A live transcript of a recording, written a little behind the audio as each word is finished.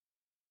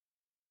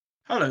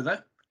Hello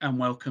there, and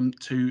welcome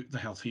to the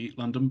Healthy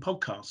London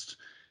podcast.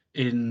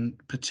 In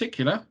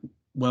particular,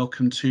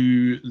 welcome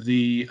to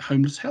the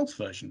homeless health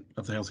version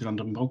of the Healthy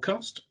London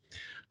podcast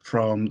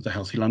from the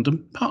Healthy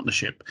London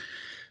Partnership.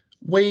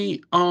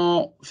 We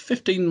are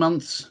 15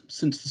 months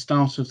since the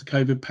start of the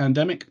COVID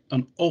pandemic.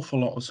 An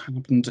awful lot has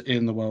happened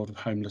in the world of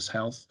homeless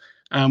health,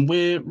 and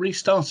we're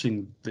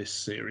restarting this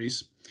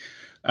series.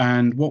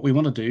 And what we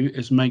want to do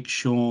is make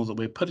sure that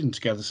we're putting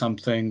together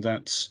something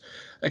that's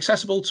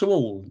accessible to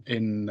all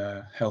in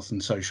health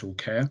and social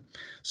care.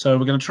 So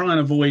we're going to try and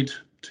avoid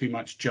too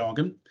much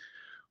jargon.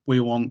 We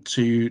want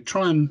to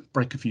try and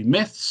break a few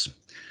myths,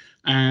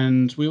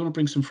 and we want to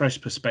bring some fresh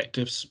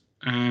perspectives,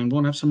 and we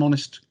want to have some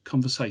honest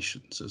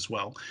conversations as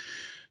well.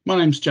 My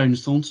name's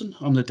James Thornton.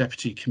 I'm the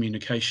Deputy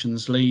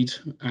Communications Lead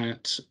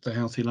at the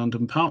Healthy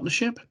London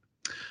Partnership.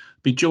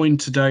 Be joined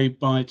today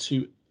by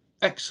two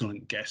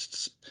excellent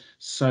guests.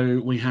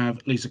 So we have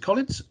Lisa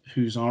Collins,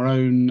 who's our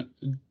own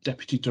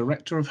Deputy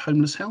Director of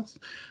Homeless Health,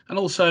 and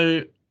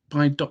also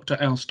by Dr.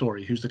 Al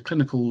Story, who's the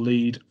clinical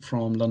lead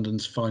from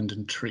London's Find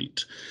and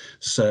Treat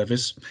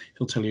service.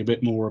 He'll tell you a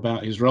bit more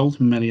about his role,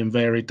 many and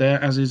varied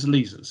there, as is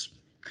Lisa's.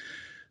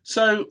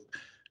 So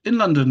in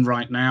London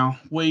right now,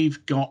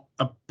 we've got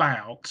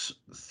about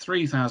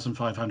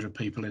 3,500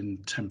 people in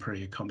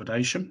temporary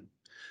accommodation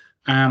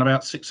and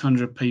about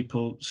 600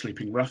 people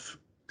sleeping rough.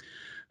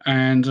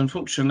 And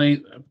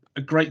unfortunately,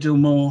 a great deal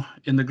more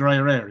in the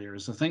greyer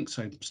areas, I think.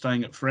 So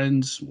staying at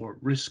friends or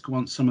at risk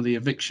once some of the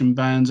eviction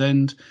bans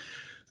end.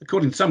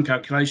 According to some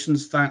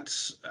calculations,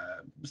 that's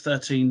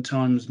 13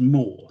 times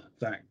more,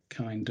 that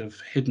kind of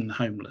hidden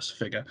homeless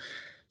figure.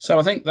 So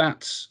I think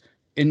that's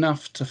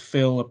enough to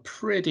fill a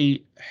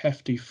pretty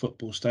hefty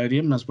football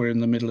stadium, as we're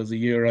in the middle of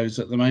the Euros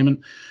at the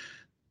moment.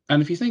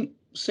 And if you think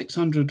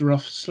 600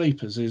 rough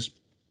sleepers is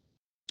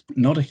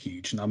not a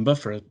huge number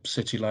for a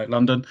city like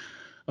London,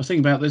 I was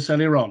thinking about this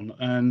earlier on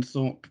and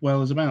thought, well,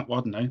 there's about, I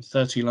don't know,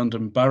 30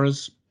 London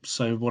boroughs.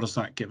 So what does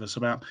that give us?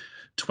 About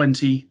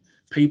 20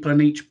 people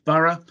in each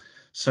borough.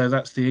 So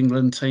that's the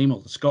England team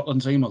or the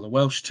Scotland team or the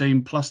Welsh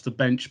team, plus the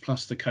bench,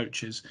 plus the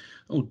coaches,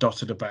 all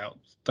dotted about.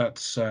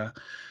 That's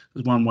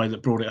one way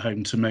that brought it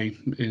home to me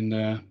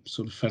in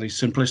sort of fairly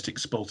simplistic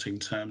sporting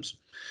terms.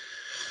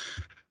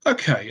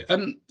 Okay,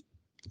 and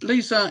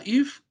Lisa,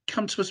 you've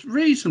come to us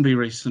reasonably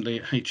recently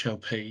at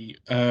HLP.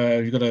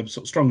 You've got a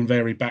sort of strong and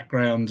varied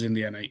background in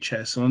the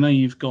NHS, and I know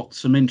you've got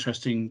some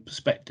interesting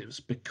perspectives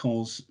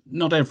because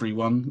not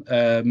everyone,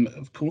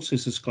 of course,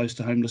 is as close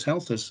to homeless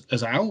health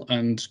as Al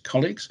and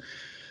colleagues,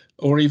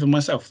 or even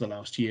myself for the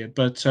last year.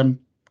 But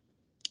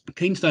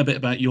keen to know a bit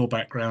about your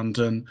background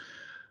and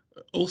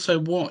also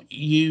what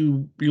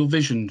your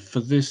vision for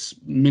this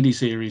mini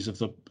series of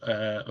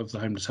the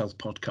Homeless Health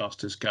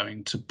podcast is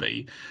going to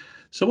be.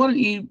 So why don't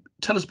you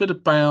tell us a bit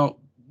about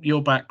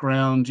your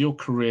background, your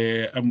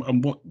career,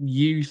 and what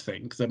you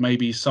think that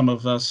maybe some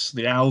of us,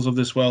 the owls of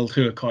this world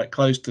who are quite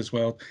close to this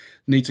world,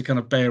 need to kind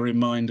of bear in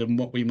mind and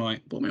what we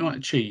might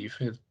achieve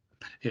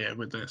here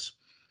with this.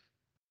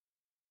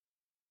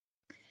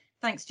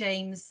 Thanks,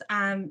 James.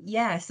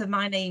 So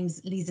my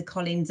name's Lisa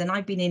Collins, and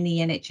I've been in the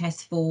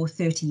NHS for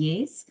 30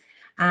 years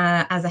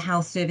as a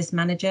health service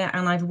manager,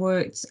 and I've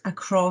worked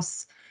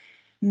across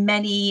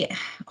many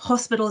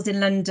hospitals in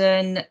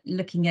London,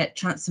 looking at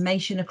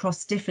transformation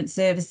across different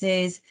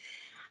services.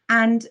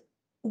 And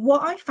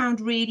what I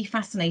found really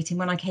fascinating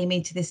when I came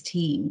into this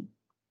team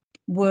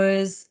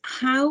was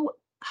how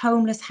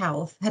homeless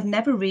health had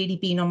never really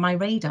been on my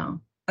radar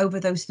over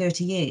those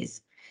 30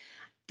 years.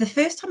 The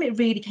first time it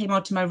really came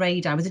onto my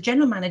radar, I was a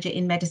general manager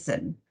in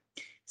medicine.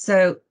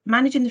 So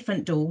managing the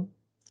front door.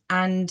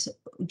 And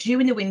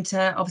during the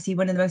winter, obviously,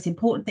 one of the most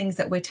important things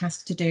that we're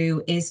tasked to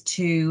do is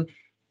to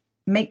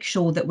make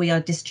sure that we are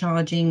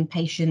discharging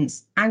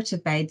patients out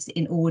of beds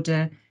in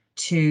order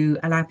to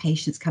allow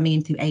patients coming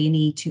in through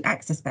A&E to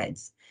access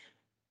beds.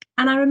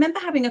 And I remember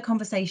having a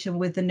conversation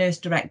with the nurse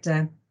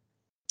director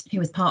who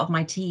was part of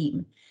my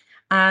team.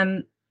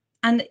 And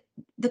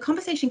the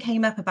conversation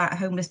came up about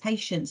homeless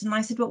patients. And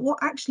I said, well, what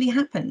actually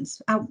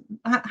happens?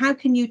 How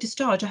can you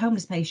discharge a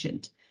homeless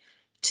patient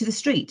to the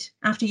street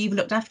after you've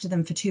looked after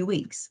them for 2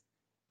 weeks?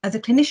 As a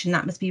clinician,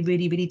 that must be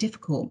really, really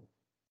difficult.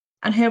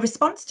 And her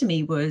response to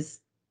me was,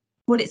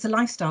 well, it's a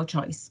lifestyle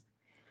choice.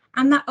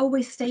 And that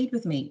always stayed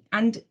with me.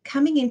 And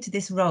coming into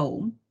this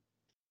role,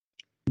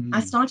 I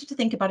started to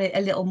think about it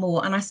a little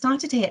more, and I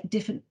started to hear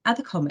different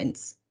other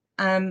comments.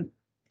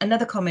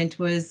 Another comment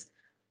was,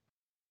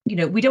 we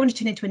don't want to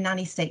turn into a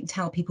nanny state and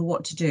tell people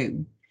what to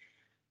do.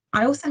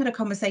 I also had a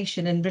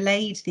conversation and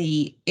relayed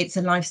the it's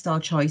a lifestyle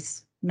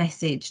choice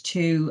message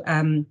to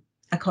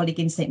a colleague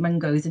in St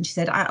Mungo's, and she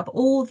said, out of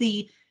all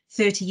the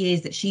 30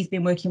 years that she's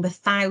been working with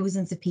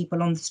thousands of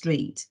people on the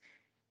street,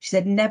 she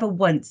said, never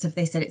once have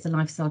they said it's a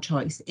lifestyle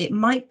choice. It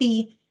might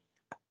be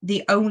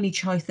the only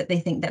choice that they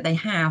think that they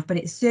have, but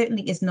it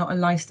certainly is not a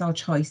lifestyle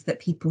choice that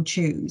people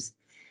choose.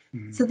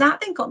 So that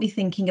then got me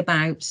thinking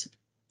about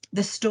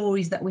the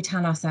stories that we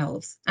tell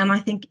ourselves. And I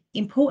think,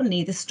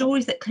 importantly, the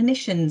stories that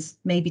clinicians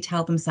maybe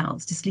tell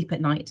themselves to sleep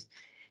at night.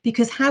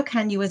 Because how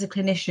can you, as a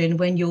clinician,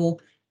 when you're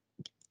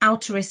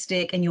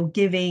altruistic and you're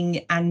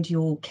giving and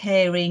you're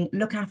caring,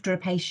 look after a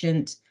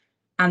patient,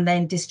 and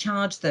then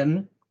discharge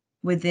them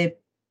with the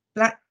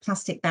black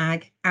plastic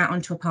bag out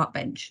onto a park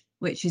bench,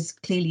 which is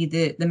clearly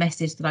the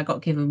message that I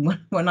got given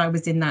when I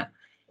was in that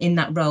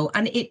role.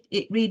 And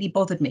it really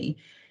bothered me.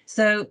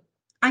 So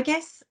I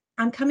guess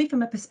I'm coming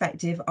from a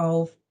perspective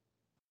of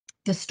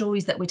the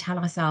stories that we tell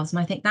ourselves. And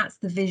I think that's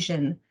the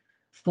vision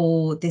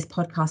for this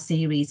podcast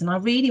series. And I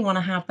really want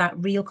to have that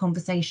real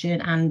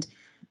conversation and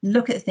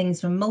look at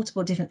things from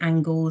multiple different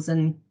angles,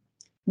 and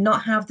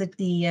not have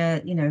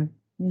the you know,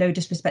 no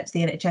disrespect to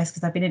the NHS,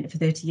 because I've been in it for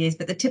 30 years,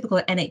 but the typical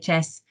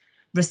NHS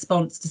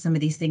response to some of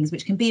these things,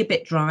 which can be a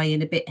bit dry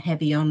and a bit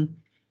heavy on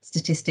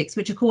statistics,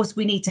 which of course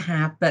we need to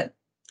have, but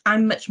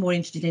I'm much more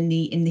interested in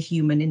the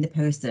human, in the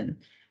person,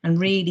 and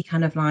really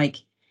kind of like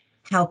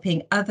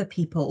helping other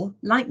people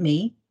like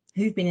me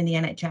who've been in the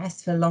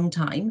NHS for a long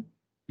time,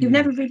 who've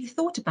never really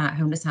thought about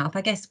homeless health.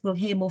 I guess we'll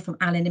hear more from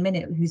Al in a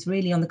minute, who's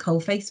really on the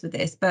coal face with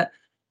this, but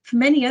for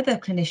many other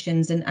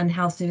clinicians and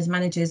health service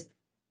managers,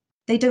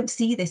 they don't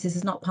see this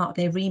as not part of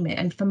their remit.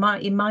 And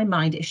in my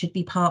mind, it should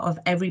be part of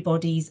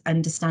everybody's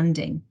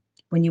understanding.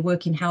 When you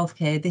work in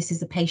healthcare, this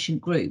is a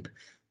patient group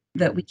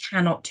that we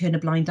cannot turn a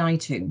blind eye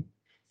to.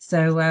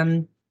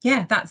 So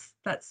yeah,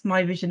 that's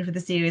my vision for the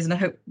series, and I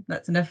hope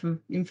that's enough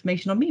of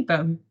information on me.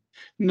 But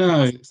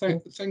No,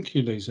 thank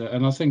you, Lisa.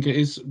 And I think it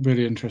is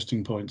really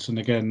interesting points. And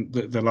again,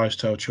 the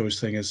lifestyle choice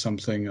thing is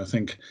something I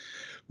think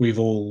we've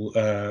all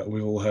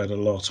heard a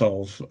lot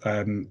of.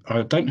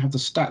 I don't have the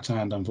stat to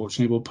hand,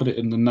 unfortunately. We'll put it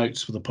in the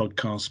notes for the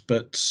podcast.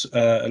 But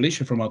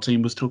Alicia from our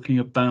team was talking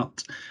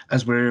about,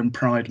 as we're in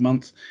Pride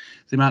Month,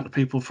 the amount of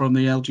people from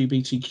the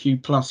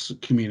LGBTQ plus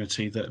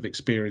community that have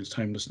experienced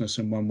homelessness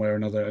in one way or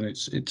another, and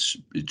it's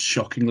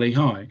shockingly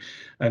high.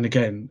 And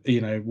again,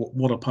 you know,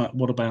 what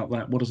about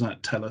that? What does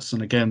that tell us?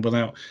 And again,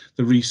 without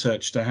the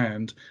research to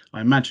hand,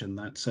 I imagine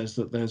that says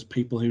that there's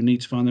people who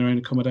need to find their own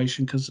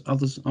accommodation because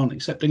others aren't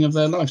accepting of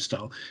their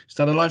lifestyle. Is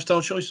that a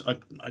lifestyle choice? I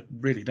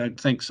really don't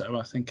think so.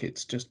 I think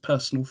it's just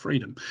personal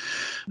freedom.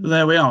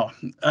 There we are.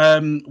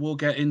 We'll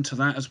get into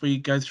that as we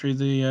go through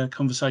the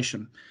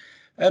conversation.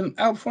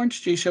 Al, before I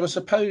introduce you, I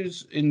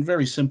suppose in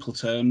very simple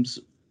terms,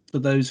 for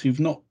those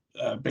who've not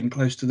been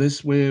close to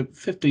this, we're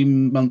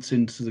 15 months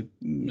into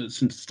since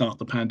the start of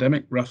the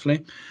pandemic,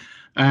 roughly,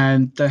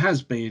 and there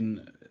has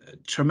been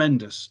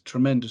tremendous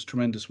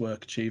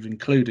work achieved,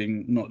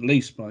 including not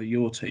least by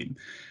your team.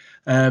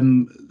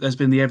 There's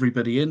been the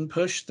Everybody In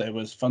push. There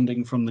was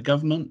funding from the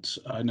government.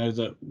 I know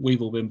that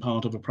we've all been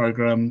part of a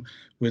programme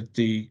with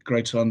the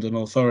Greater London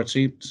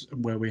Authority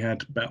where we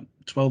had about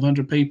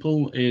 1,200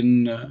 people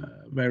in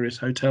various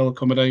hotel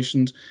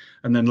accommodations,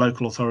 and then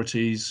local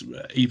authorities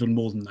even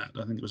more than that.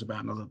 I think it was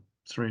about another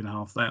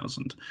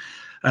 3,500.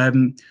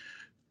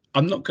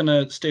 I'm not going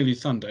to steal your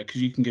thunder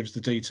because you can give us the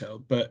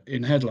detail, but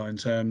in headline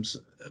terms,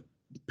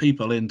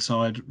 people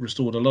inside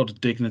restored a lot of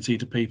dignity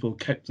to people,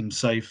 kept them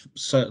safe,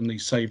 certainly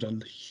saved a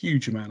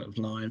huge amount of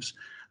lives,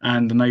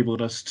 and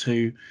enabled us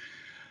to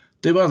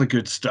do other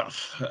good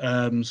stuff,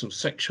 sort of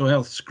sexual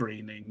health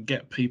screening,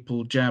 get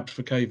people jabbed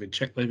for COVID,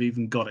 check they've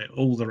even got it,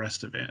 all the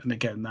rest of it. And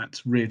again,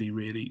 that's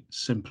really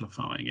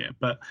simplifying it.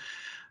 But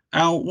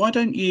Al, why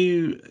don't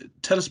you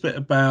tell us a bit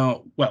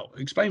about, well,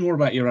 explain more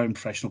about your own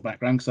professional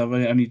background, because I've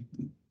only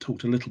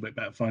talked a little bit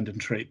about Find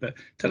and Treat, but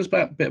tell us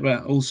a bit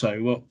about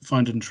also what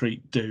Find and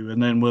Treat do,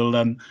 and then we'll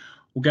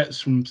get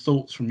some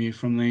thoughts from you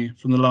from the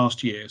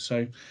last year.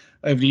 So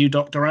over to you,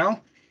 Dr.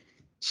 Al.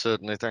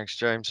 Certainly, thanks,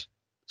 James.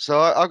 So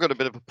I've got a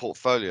bit of a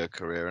portfolio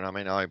career, and I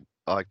mean,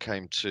 I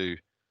came to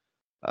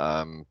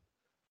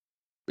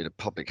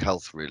public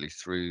health really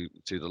through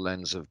the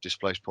lens of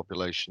displaced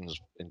populations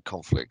in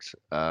conflict.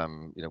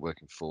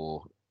 Working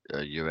for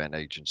UN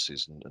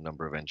agencies and a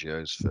number of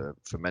NGOs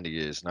for many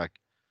years, and I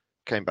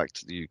came back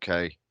to the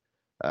UK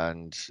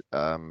and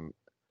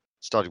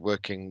started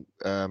working.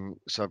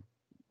 So I've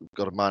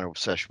got a minor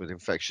obsession with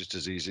infectious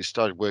diseases.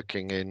 Started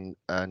working in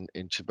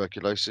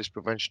tuberculosis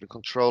prevention and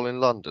control in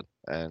London,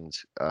 and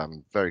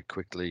very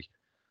quickly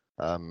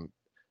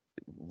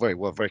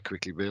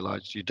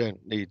realized you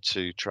don't need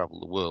to travel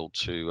the world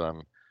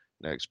to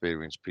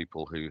experience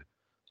people who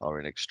are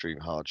in extreme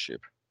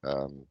hardship.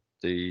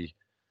 The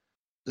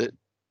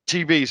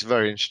TB is a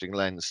very interesting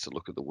lens to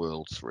look at the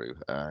world through,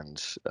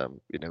 and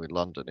in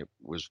London it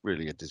was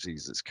really a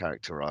disease that's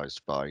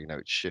characterized by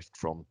its shift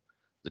from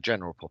the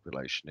general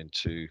population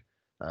into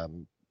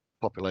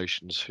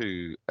populations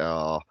who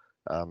are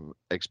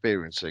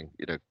experiencing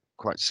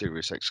quite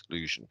serious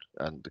exclusion,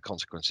 and the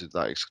consequences of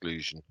that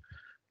exclusion,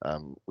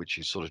 which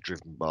is sort of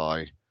driven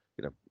by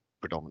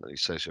predominantly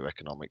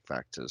socioeconomic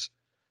factors.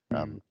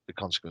 The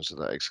consequence of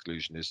that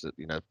exclusion is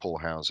that poor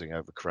housing,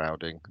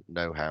 overcrowding,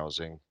 no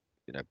housing,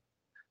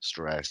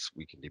 stress,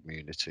 weakened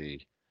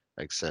immunity,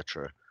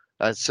 etc.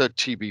 And so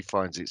TB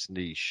finds its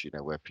niche,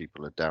 where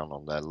people are down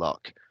on their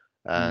luck,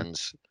 and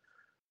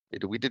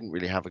we didn't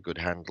really have a good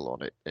handle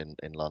on it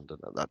in London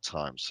at that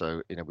time.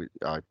 So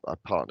I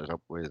partnered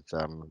up with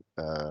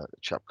a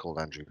chap called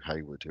Andrew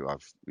Hayward, who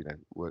I've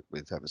worked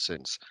with ever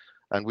since,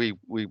 and we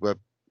were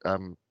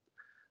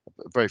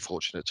very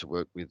fortunate to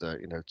work with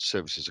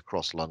services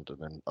across London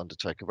and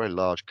undertake a very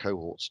large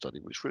cohort study,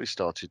 which really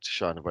started to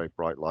shine a very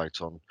bright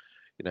light on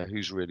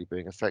who's really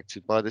being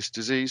affected by this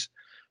disease.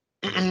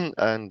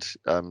 And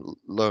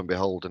lo and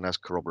behold, and as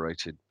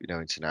corroborated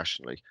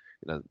internationally,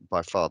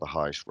 by far the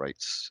highest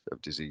rates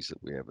of disease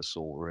that we ever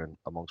saw were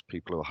amongst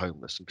people who are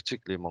homeless, and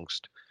particularly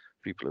amongst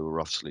people who are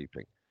rough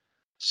sleeping.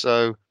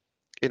 So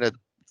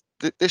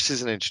this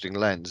is an interesting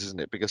lens,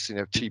 isn't it? Because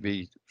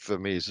TB for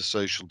me is a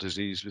social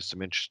disease with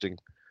some interesting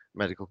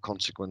medical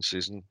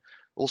consequences, and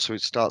also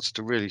it starts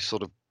to really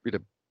sort of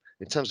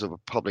in terms of a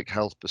public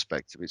health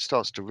perspective, it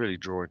starts to really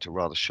draw into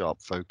rather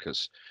sharp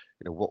focus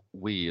what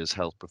we as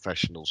health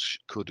professionals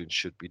could and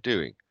should be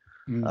doing.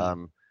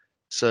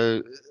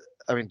 So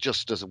I mean,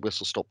 just as a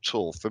whistle stop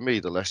tour, for me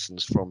the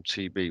lessons from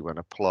TB when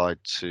applied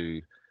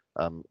to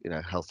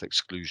health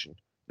exclusion,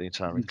 the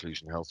entire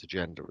inclusion health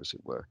agenda as it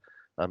were,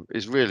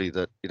 is really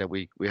that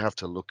we have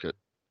to look at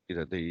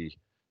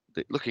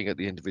looking at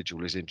the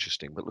individual is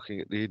interesting, but looking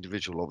at the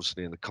individual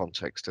obviously in the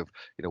context of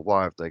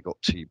why have they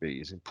got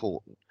TB is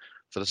important,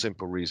 for the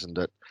simple reason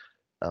that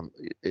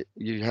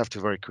you have to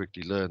very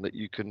quickly learn that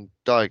you can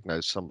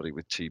diagnose somebody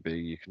with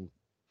TB, you can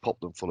pop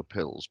them full of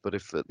pills, but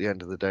if at the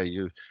end of the day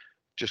you're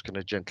just going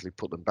to gently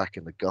put them back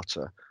in the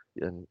gutter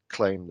and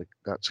claim that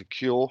that's a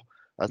cure,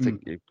 I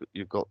think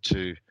you've got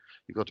to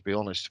be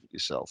honest with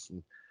yourself.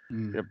 And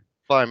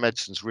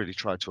biomedicine's really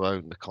tried to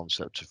own the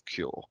concept of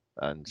cure,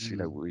 and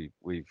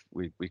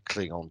we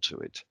cling on to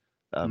it.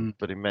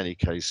 But in many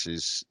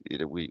cases,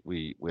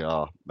 we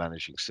are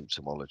managing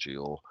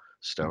symptomology or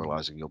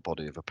sterilizing your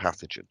body of a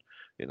pathogen.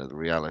 The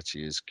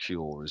reality is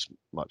cure is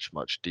much,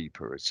 much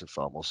deeper. It's a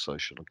far more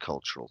social and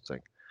cultural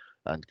thing.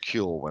 And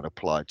cure, when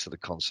applied to the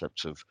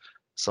concept of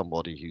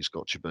somebody who's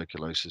got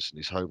tuberculosis and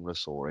is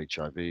homeless, or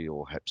HIV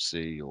or Hep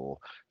C, or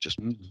just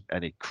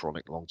any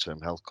chronic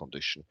long-term health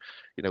condition,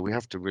 we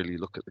have to really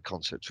look at the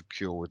concept of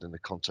cure within the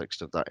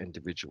context of that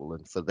individual.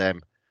 And for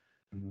them,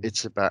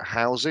 it's about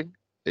housing,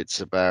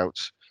 it's about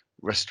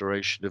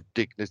restoration of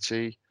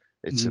dignity,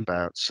 it's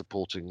about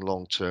supporting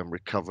long-term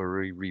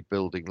recovery,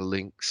 rebuilding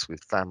links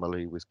with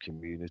family, with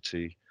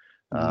community,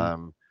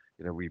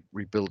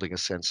 rebuilding a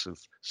sense of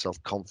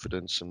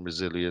self-confidence and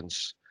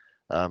resilience.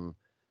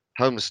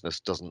 Homelessness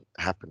doesn't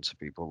happen to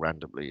people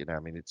randomly. I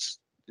mean, it's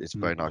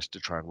very nice to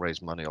try and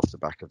raise money off the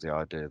back of the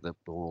idea that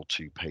we're all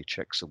 2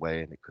 paychecks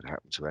away and it could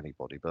happen to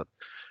anybody. But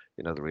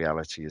the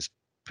reality is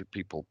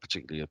people,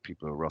 particularly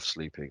people who are rough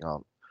sleeping,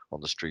 aren't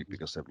on the street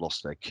because they've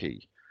lost their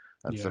key.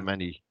 And for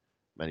many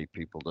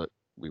people that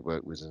we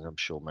work with, and I'm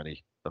sure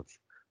many of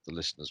the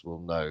listeners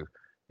will know,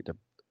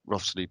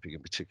 rough sleeping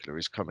in particular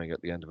is coming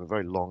at the end of a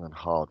very long and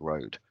hard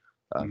road.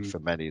 And for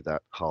many,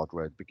 that hard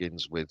road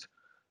begins with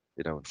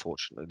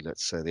unfortunately,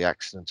 let's say the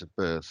accident of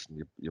birth,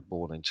 and you're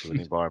born into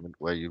an environment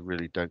where you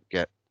really don't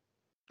get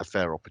a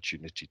fair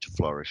opportunity to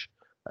flourish,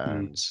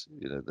 and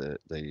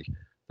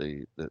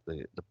the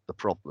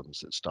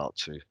problems that start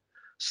to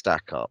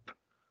stack up.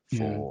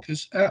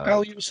 Because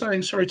Al, you were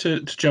saying, sorry to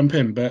jump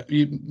in, but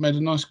you made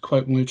a nice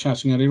quote when we were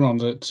chatting earlier on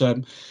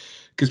that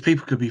because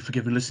people could be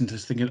forgiven listening to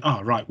this thinking,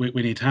 right, we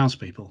need to house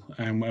people,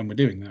 and we're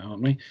doing that,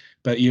 aren't we?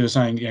 But you were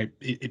saying,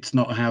 it's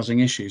not a housing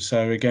issue.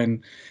 So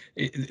again,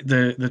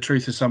 the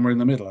truth is somewhere in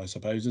the middle, I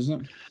suppose,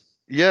 isn't it?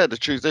 Yeah, the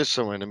truth is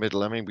somewhere in the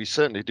middle. I mean, we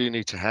certainly do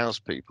need to house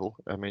people.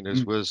 I mean,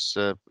 as was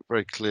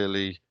very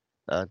clearly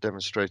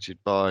demonstrated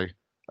by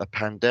a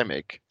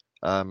pandemic.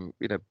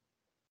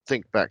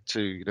 Think back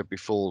to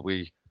before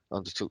we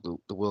undertook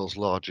the world's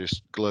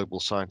largest global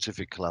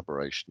scientific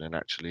collaboration and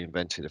actually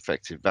invented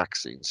effective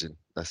vaccines in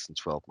less than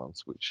 12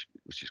 months, which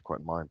is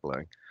quite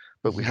mind-blowing.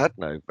 But we had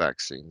no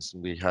vaccines,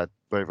 and we had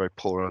very, very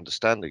poor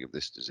understanding of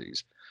this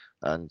disease.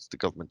 And the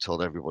government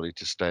told everybody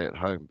to stay at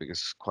home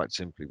because, quite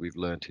simply, we've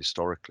learned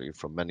historically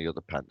from many other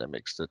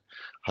pandemics that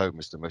home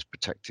is the most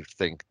protective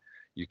thing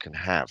you can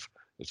have.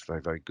 It's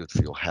very, very good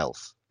for your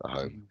health at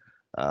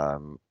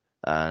home.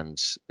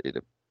 And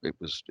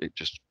it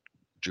just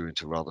drew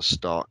into rather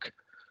stark,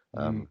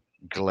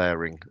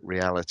 glaring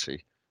reality,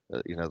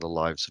 the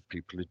lives of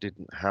people who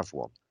didn't have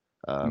one,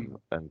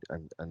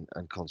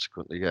 and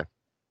consequently,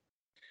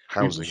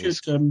 housing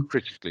is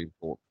critically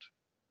important.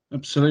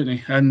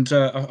 Absolutely, and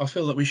I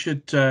feel that we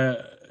should,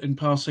 in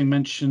passing,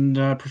 mention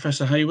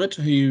Professor Hayward,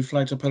 who you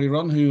flagged up earlier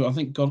on, who I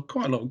think got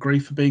quite a lot of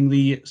grief for being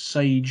the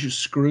Sage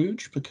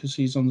Scrooge, because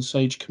he's on the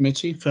Sage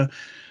committee, for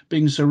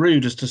being so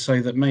rude as to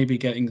say that maybe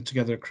getting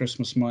together at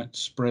Christmas might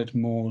spread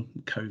more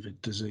COVID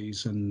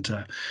disease, and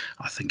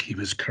I think he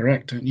was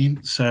correct, don't you?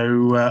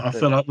 So I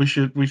feel like we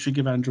should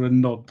give Andrew a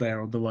nod there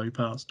on the way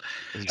past.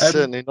 He's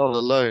certainly not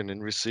alone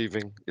in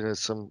receiving,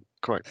 some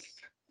quite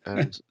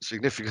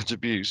significant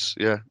abuse.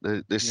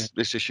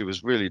 This issue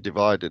has really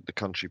divided the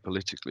country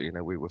politically.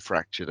 We were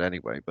fractured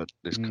anyway, but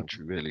this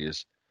country really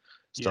is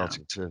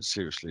starting to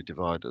seriously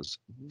divide us.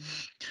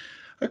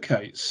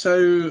 Okay,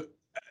 so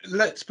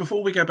let's,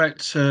 before we go back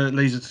to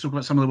Lisa to talk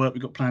about some of the work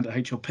we've got planned at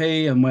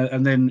HLP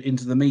and then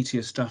into the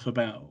meatier stuff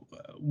about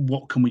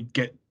what can we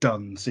get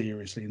done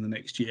seriously in the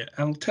next year.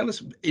 Al, tell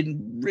us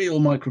in real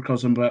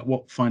microcosm about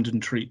what Find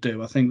and Treat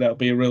do. I think that'll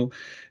be a real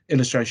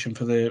illustration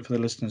for the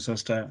listeners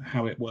as to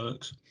how it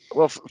works.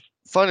 Well,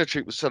 Find and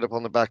Treat was set up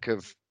on the back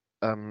of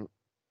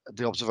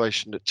the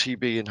observation that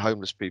TB in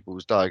homeless people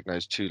was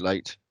diagnosed too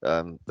late.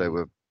 They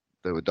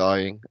were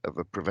dying of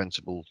a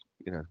preventable,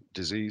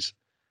 disease.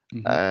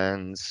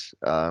 And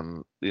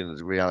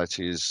the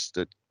reality is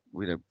that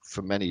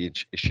for many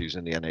issues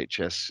in the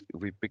NHS,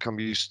 we've become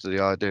used to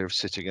the idea of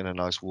sitting in a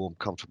nice, warm,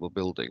 comfortable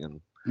building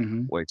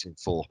and waiting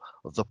for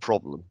the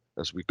problem,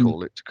 as we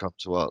call it, to come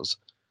to us.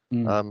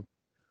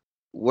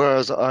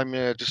 Whereas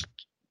just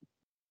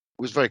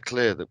was very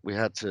clear that we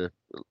had to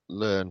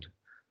learn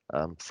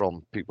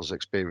from people's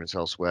experience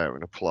elsewhere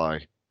and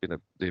apply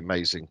the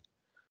amazing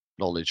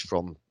knowledge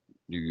from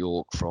New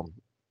York, from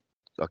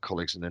our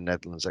colleagues in the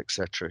Netherlands,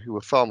 etc., who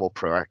were far more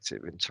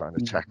proactive in trying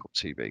to tackle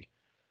TB,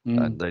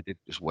 and they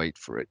didn't just wait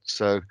for it.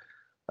 So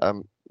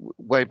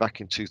way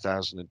back in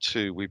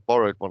 2002, we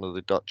borrowed one of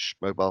the Dutch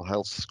mobile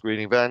health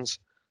screening vans,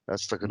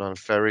 stuck it on a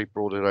ferry,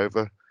 brought it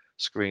over,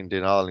 screened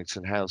in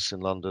Arlington House in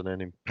London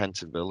and in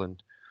Pentonville,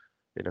 and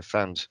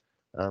found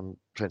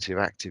plenty of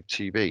active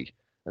TB.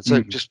 And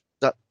so just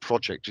that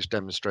project just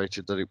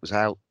demonstrated that it was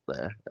out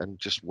there, and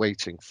just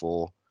waiting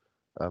for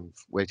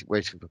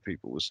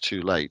people was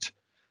too late.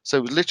 So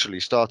it was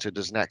literally started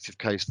as an active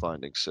case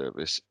finding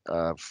service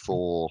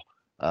for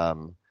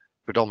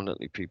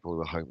predominantly people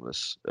who are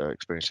homeless,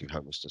 experiencing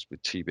homelessness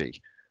with TB.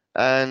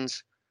 And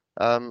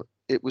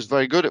it was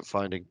very good at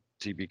finding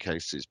TB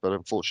cases, but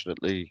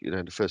unfortunately,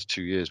 in the first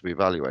 2 years we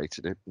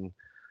evaluated it, and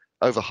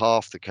over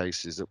half the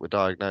cases that were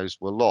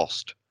diagnosed were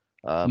lost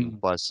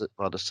by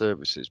the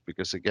services,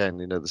 because again,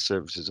 the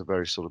services are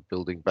very sort of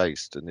building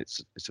based, and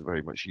it's a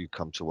very much you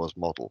come to us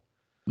model.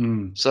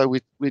 So we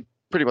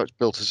pretty much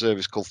built a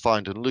service called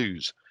Find and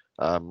Lose,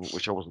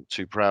 which I wasn't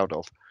too proud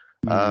of.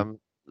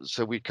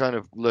 So we kind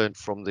of learned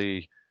from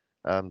the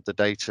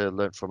data,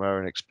 learned from our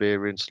own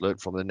experience,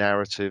 learned from the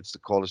narratives, the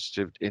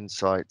qualitative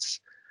insights.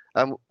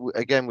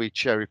 Again, we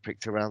cherry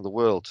picked around the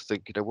world to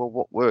think, well,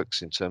 what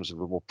works in terms of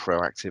a more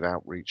proactive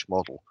outreach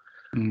model?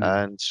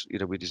 And,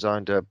 we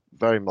designed a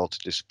very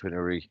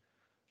multidisciplinary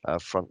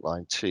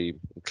frontline team,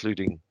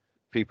 including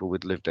people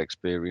with lived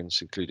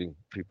experience, including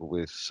people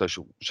with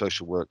social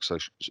work,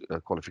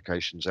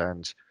 qualifications,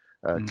 and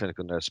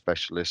clinical nurse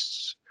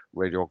specialists,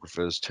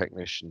 radiographers,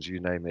 technicians, you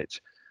name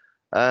it,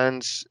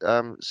 and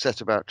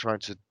set about trying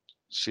to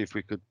see if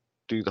we could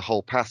do the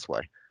whole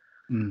pathway.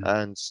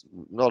 And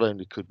not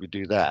only could we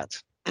do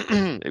that,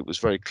 it was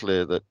very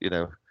clear that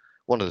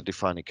one of the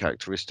defining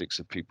characteristics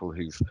of people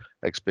who've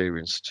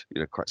experienced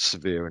quite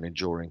severe and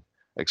enduring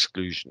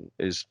exclusion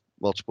is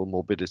multiple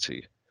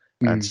morbidity.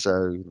 And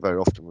so very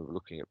often we were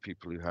looking at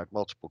people who had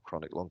multiple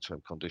chronic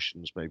long-term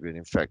conditions, maybe an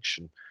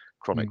infection,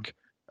 chronic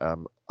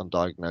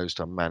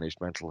undiagnosed,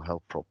 unmanaged mental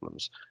health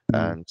problems,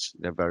 and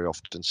very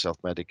often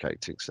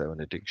self-medicating, so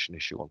an addiction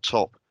issue on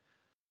top.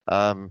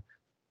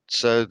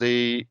 So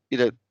the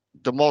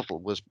model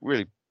was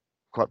really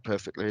quite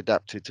perfectly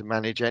adapted to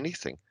manage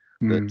anything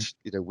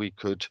that we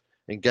could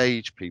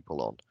engage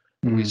people on.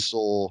 And we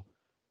saw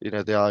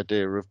the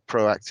idea of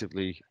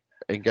proactively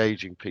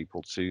engaging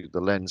people to the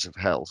lens of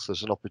health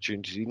as an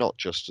opportunity, not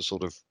just to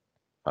sort of,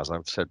 as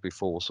I've said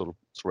before, sort of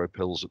throw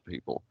pills at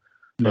people,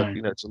 but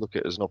to look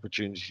at it as an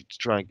opportunity to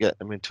try and get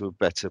them into a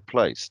better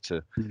place,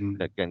 to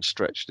again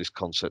stretch this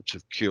concept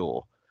of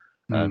cure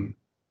and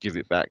give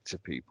it back to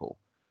people.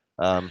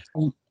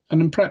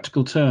 And in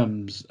practical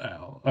terms,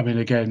 Al, I mean,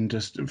 again,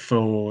 just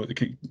for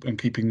and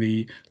keeping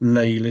the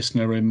lay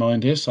listener in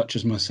mind here, such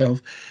as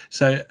myself.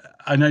 So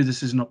I know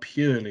this is not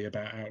purely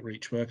about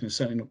outreach work, and it's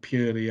certainly not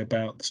purely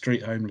about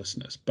street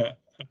homelessness, but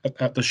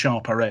at the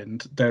sharper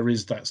end, there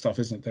is that stuff,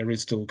 isn't it? There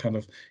is still kind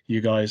of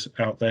you guys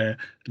out there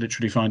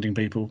literally finding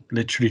people,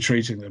 literally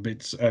treating them,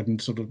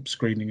 and sort of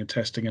screening and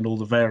testing and all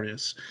the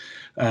various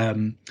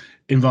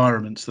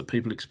environments that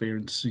people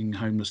experiencing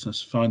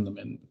homelessness find them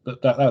in.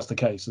 But that's the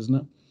case, isn't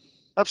it?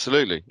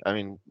 Absolutely. I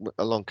mean,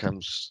 along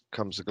comes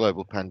a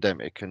global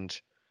pandemic, and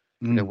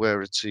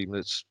we're a team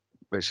that's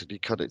basically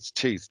cut its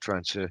teeth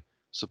trying to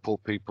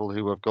support people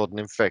who have got an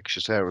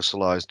infectious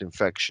aerosolized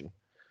infection,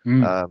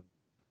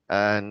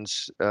 and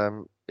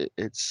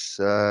it's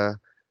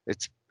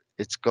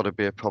got to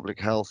be a public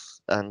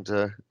health and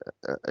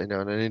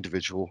an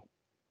individual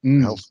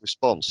health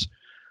response.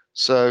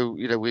 So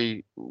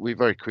we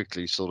very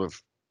quickly sort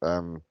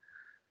of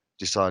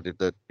decided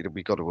that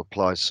we got to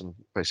apply some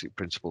basic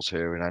principles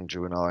here, and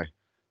Andrew and I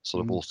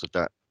sort of authored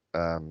that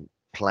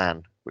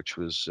plan, which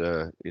was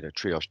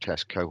triage,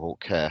 test, cohort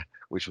care,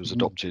 which was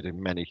adopted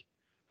in many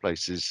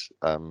places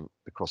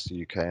across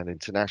the UK and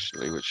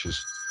internationally, which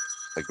is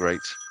a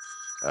great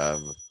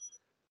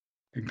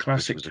in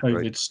classic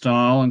COVID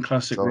style and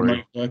classic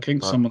remote working.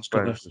 Someone's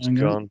got their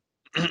phone on.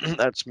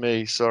 That's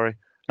me, sorry.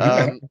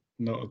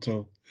 Not at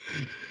all.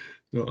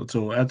 Not at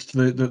all. Adds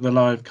to the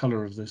live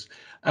colour of this.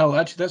 Al,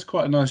 actually, that's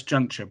quite a nice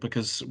juncture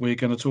because we're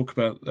going to talk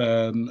about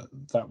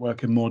that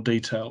work in more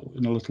detail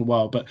in a little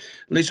while. But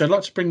Lisa, I'd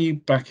like to bring you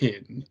back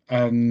in,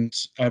 and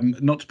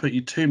not to put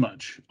you too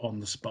much on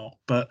the spot,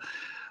 but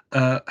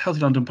Healthy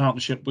London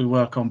Partnership, we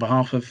work on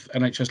behalf of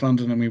NHS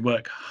London, and we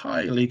work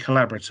highly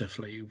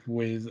collaboratively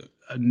with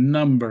a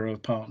number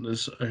of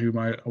partners whom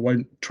I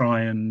won't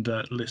try and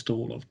list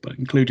all of, but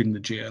including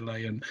the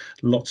GLA and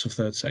lots of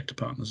third sector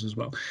partners as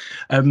well.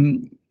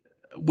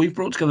 We've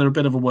brought together a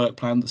bit of a work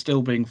plan that's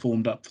still being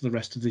formed up for the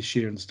rest of this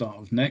year and the start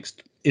of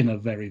next in a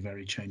very,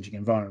 very changing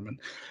environment.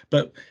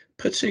 But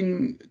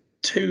putting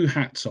two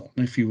hats on,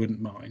 if you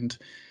wouldn't mind,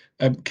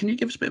 can you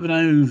give us a bit of an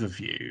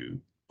overview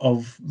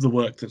of the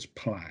work that's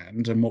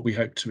planned and what we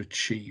hope to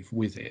achieve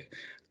with it?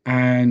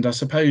 And I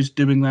suppose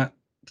doing that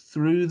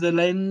through the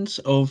lens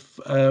of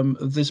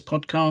this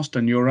podcast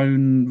and your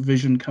own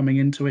vision coming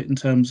into it in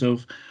terms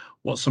of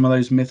what some of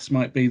those myths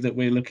might be that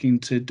we're looking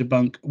to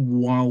debunk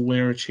while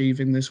we're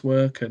achieving this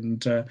work.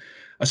 And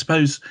I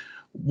suppose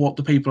what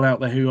the people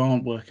out there who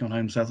aren't working on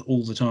Homeless Health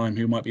all the time,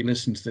 who might be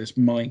listening to this,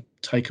 might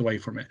take away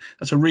from it.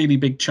 That's a really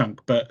big chunk,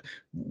 but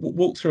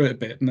walk through it a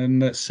bit and then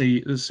let's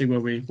see where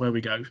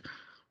we go.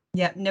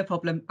 Yeah, no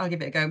problem. I'll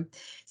give it a go.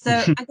 So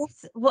I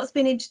guess what's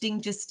been interesting,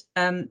 just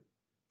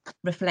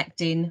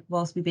reflecting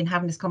whilst we've been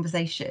having this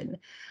conversation,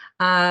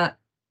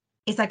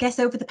 is I guess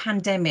over the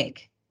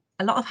pandemic,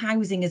 a lot of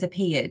housing has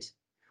appeared,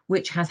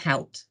 which has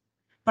helped.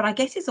 But I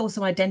guess it's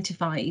also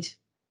identified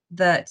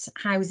that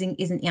housing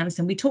isn't the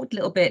answer. And we talked a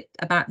little bit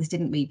about this,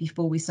 didn't we,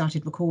 before we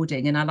started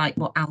recording? And I like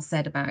what Al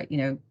said about,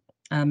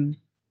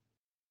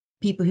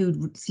 people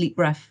who sleep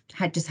rough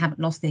haven't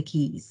lost their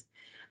keys.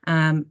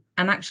 And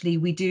actually,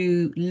 we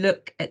do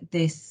look at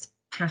this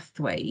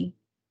pathway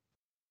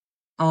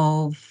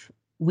of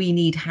we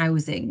need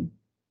housing.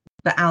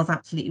 But Al's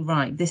absolutely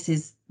right. This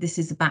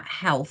is about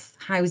health.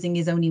 Housing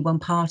is only one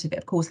part of it.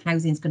 Of course,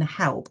 housing is going to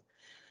help.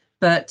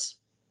 But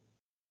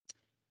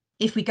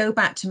if we go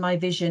back to my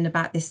vision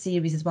about this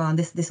series as well, and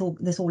this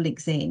all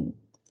links in,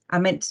 I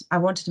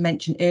wanted to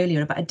mention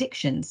earlier about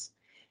addictions,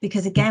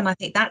 because again, I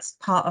think that's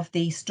part of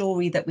the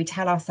story that we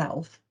tell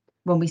ourselves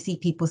when we see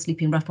people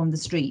sleeping rough on the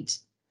street,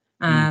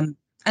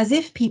 as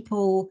if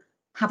people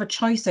have a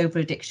choice over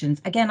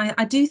addictions. Again,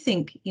 I do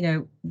think,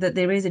 that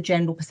there is a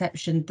general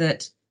perception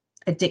that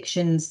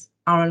addictions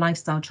are a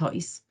lifestyle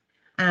choice.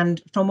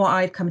 And from what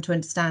I've come to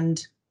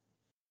understand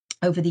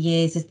over the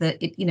years is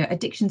that,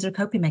 addictions are a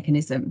coping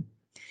mechanism.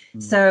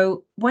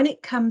 So when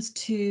it comes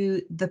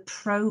to the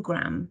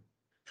programme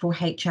for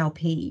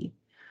HLP,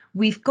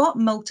 we've got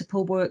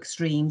multiple work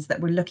streams that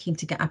we're looking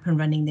to get up and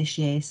running this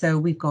year. So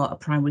we've got a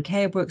primary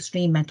care work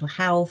stream, mental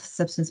health,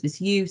 substance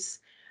misuse,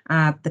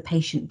 the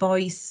patient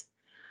voice,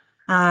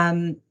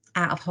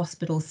 out of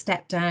hospital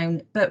step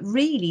down, but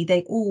really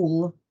they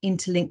all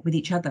interlink with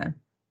each other.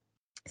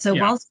 So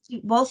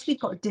whilst we've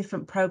got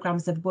different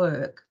programs of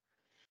work,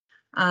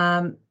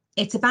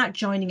 it's about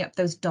joining up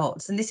those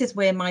dots. And this is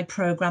where my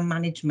program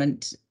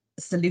management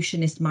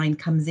solutionist mind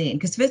comes in.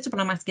 Because first of all,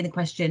 I'm asking the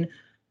question,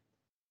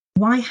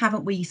 why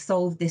haven't we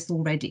solved this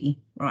already?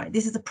 Right.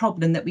 This is a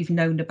problem that we've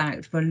known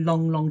about for a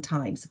long, long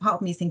time. So part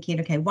of me is thinking,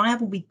 okay, why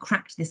haven't we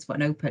cracked this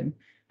one open?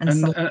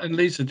 And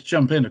Lisa, to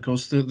jump in, of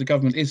course, the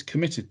government is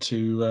committed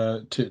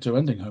to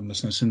ending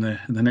homelessness in the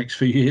next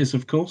few years,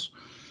 of course.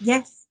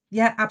 Yes.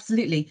 Yeah,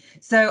 absolutely.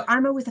 So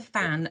I'm always a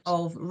fan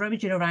of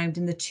rummaging around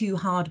in the too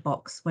hard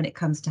box when it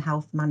comes to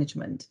health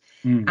management.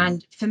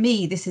 And for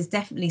me, this is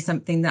definitely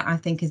something that I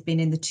think has been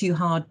in the too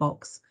hard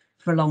box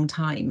for a long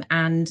time.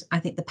 And I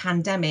think the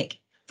pandemic,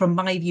 from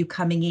my view,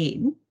 coming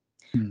in,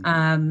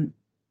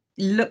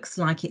 looks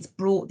like it's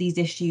brought these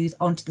issues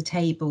onto the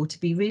table to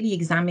be really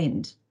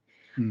examined.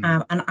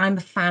 And I'm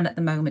a fan at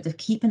the moment of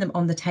keeping them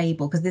on the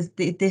table, because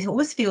there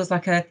always feels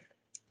like a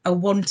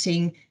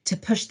wanting to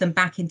push them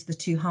back into the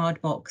too hard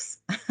box,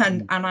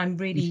 and I'm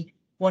really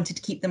wanted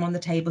to keep them on the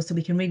table so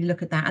we can really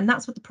look at that. And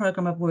that's what the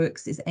programme of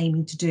works is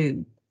aiming to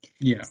do.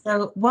 Yeah.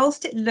 So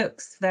whilst it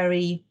looks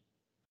very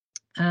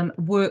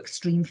work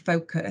stream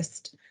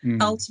focused,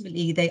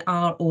 ultimately they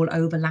are all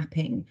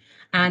overlapping.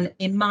 And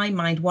in my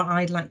mind, what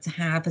I'd like to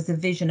have as a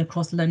vision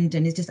across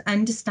London is just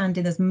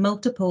understanding there's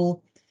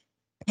multiple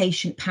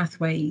patient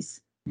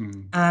pathways,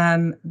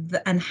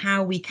 and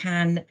how we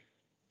can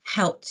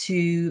help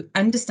to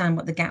understand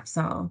what the gaps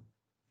are,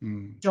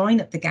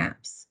 join up the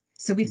gaps.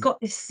 So we've got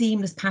this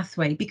seamless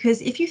pathway,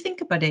 because if you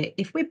think about it,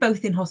 if we're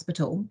both in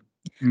hospital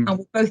and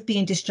we're both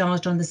being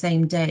discharged on the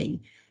same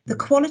day, the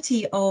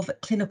quality of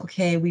clinical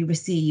care we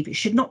receive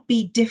should not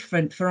be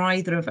different for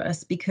either of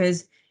us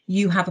because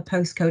you have a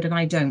postcode and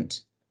I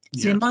don't.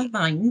 So in my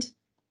mind,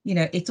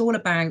 it's all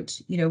about,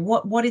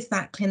 what is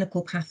that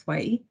clinical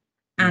pathway?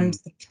 And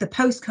the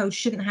postcode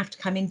shouldn't have to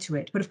come into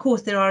it. But of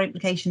course, there are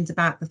implications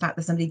about the fact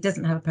that somebody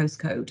doesn't have a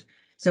postcode.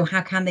 So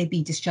how can they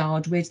be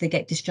discharged? Where do they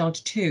get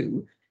discharged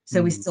to?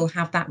 So we still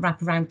have that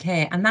wraparound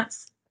care. And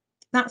that's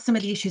some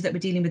of the issues that we're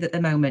dealing with at the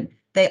moment.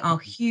 They are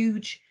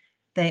huge.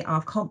 They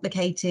are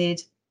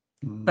complicated.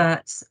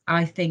 But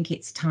I think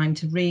it's time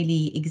to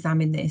really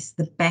examine this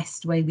the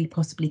best way we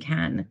possibly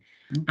can,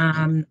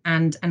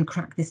 and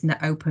crack this nut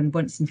open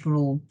once and for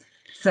all.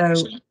 So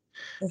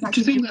do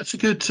you think that's a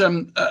good,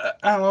 Al,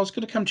 I was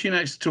going to come to you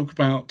next to talk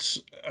about,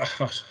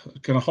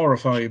 going to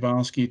horrify you, but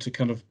ask you to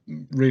kind of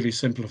really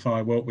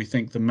simplify what we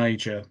think the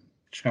major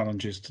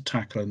challenges to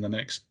tackle in the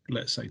next,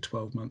 let's say,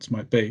 12 months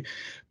might be.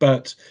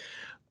 But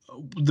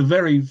the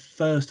very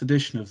first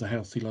edition of the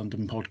Healthy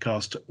London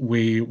podcast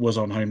was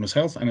on homeless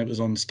health, and it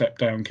was on step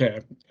down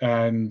care.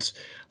 And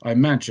I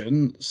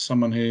imagine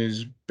someone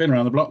who's been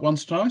around the block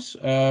once or twice,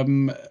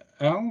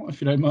 Al, if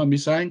you don't mind me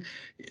saying,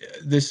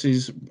 this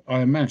is,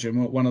 I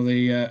imagine, what one of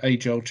the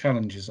age-old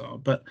challenges are.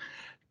 But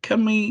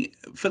can we,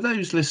 for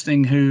those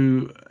listening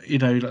who,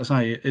 let's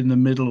say in the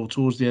middle or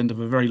towards the end of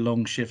a very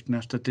long shift and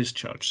have to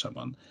discharge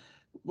someone,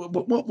 what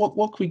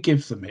can we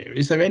give them here?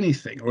 Is there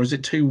anything, or is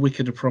it too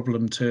wicked a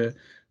problem to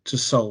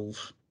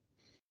solve?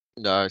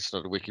 No, it's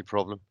not a wicked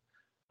problem.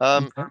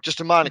 Okay.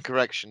 Just a minor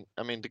correction.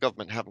 I mean, the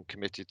government haven't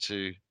committed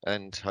to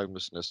end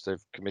homelessness.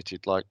 They've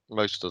committed, like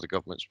most of the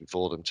governments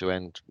before them, to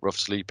end rough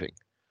sleeping,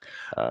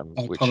 I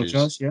which is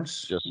apologise.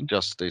 Yes.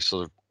 just the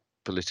sort of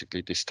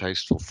politically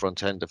distasteful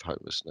front end of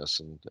homelessness.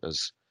 And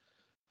as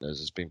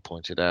has been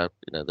pointed out,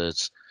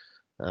 there's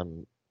a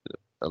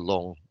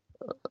long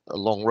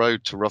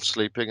road to rough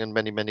sleeping, and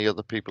many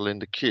other people in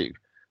the queue.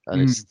 And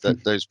it's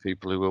those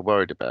people who are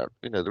worried about,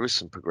 there is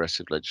some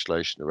progressive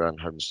legislation around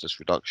Homelessness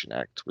Reduction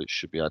Act, which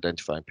should be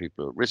identifying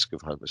people at risk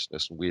of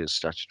homelessness. And we as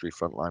statutory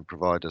frontline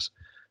providers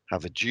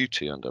have a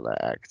duty under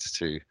that act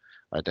to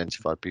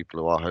identify people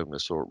who are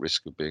homeless or at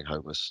risk of being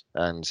homeless.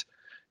 And,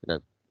 I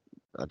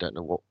don't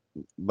know what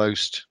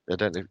I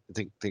don't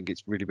think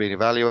it's really been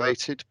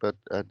evaluated, but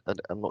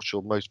I'm not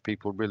sure most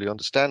people really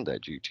understand their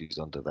duties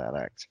under that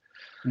act.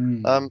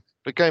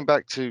 But going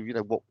back to,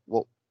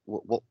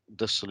 what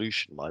the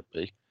solution might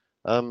be.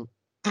 Well,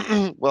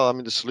 I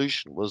mean, the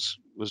solution was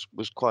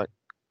quite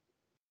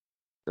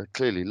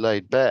clearly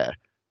laid bare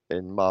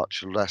in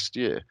March of last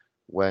year,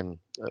 when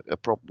a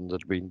problem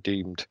that had been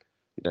deemed,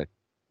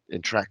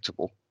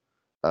 intractable,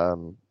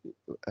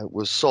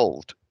 was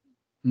solved,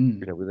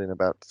 within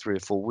about 3 or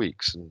 4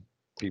 weeks, and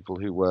people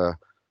who were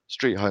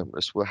street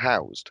homeless were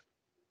housed.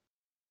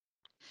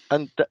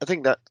 And I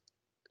think that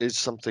is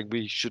something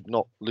we should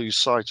not lose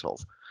sight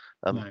of.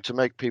 No. To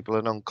make people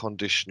an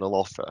unconditional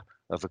offer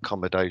of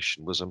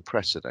accommodation was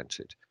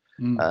unprecedented.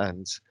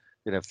 And,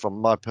 from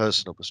my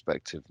personal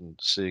perspective and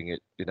seeing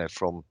it,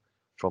 from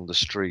the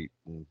street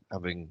and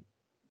having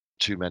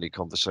too many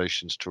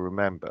conversations to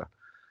remember,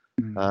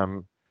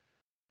 the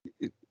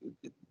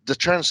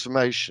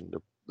transformation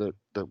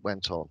that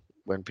went on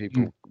when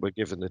people were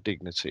given the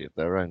dignity of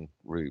their own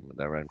room and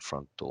their own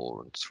front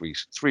door and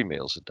three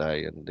meals a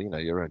day and,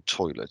 your own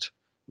toilet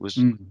was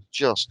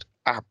just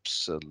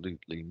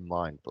absolutely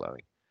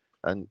mind-blowing.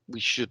 And we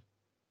should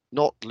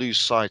not lose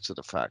sight of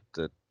the fact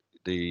that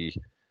the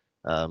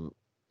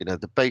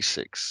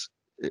basics,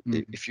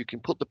 if you can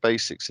put the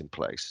basics in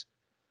place,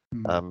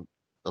 a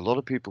lot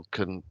of people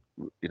can,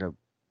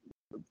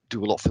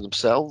 do a lot for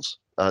themselves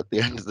at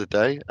the end of the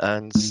day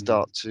and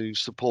start to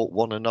support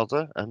one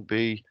another and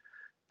be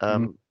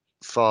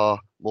far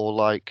more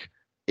like,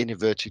 in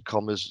inverted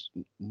commas,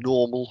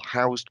 normal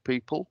housed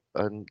people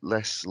and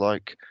less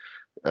like,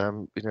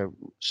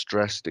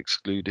 stressed,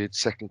 excluded,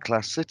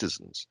 second-class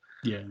citizens.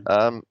 Yeah.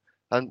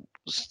 And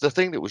the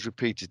thing that was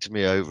repeated to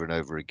me over and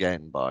over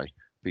again by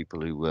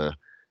people who were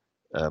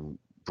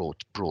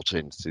brought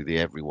in through the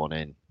Everyone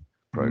In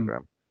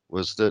program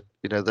was that,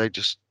 they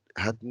just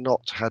had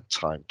not had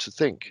time to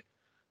think.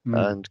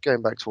 And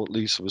going back to what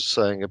Lisa was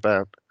saying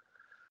about,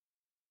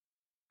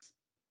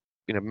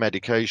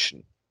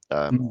 medication,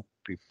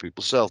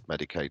 people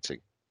self-medicating.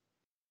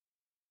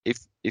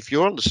 If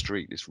you're on the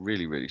street, it's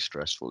really, really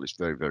stressful. It's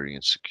very, very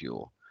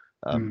insecure.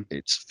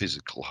 It's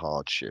physical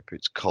hardship.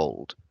 It's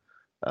cold.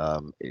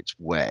 It's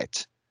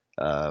wet.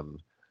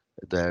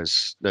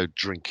 There's no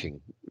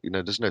drinking.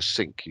 There's no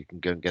sink you can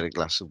go and get a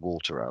glass of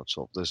water out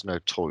of. There's no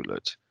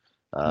toilet.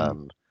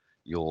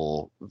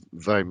 You're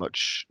very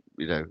much,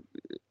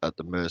 at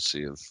the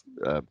mercy of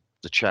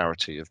the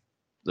charity of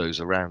those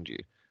around you.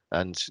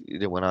 And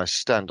when I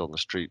stand on the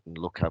street and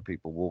look how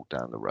people walk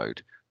down the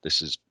road,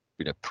 this is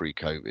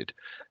pre-COVID,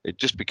 it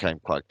just became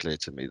quite clear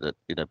to me that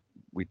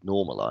we'd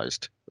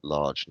normalised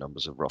large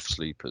numbers of rough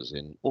sleepers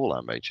in all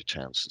our major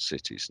towns and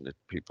cities, and that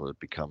people had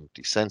become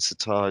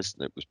desensitised,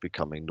 and it was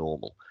becoming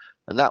normal.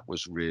 And that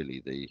was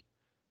really the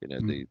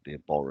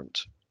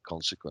abhorrent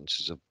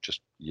consequences of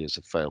just years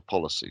of failed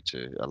policy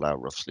to allow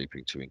rough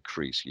sleeping to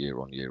increase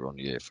year on year on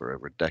year for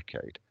over a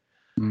decade.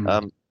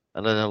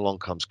 And then along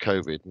comes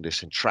COVID, and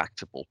this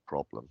intractable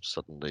problem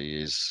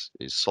suddenly is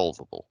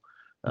solvable.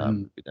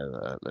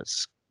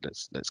 Let's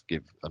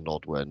give a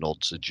nod where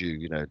nods are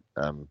due.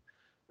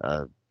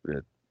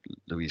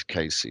 Louise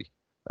Casey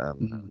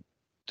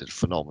did a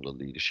phenomenal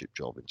leadership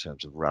job in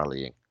terms of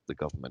rallying the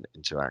government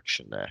into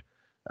action there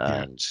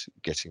and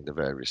getting the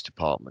various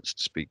departments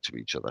to speak to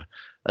each other.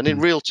 And in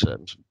real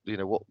terms,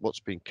 what's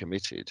been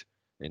committed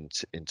in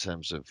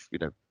terms of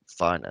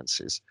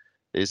finances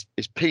is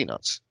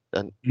peanuts.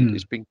 And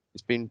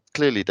it's been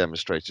clearly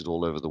demonstrated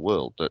all over the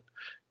world that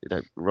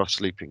rough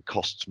sleeping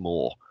costs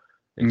more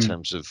in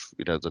terms of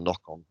the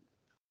knock-on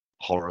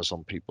horrors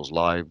on people's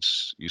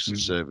lives, use of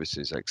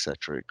services,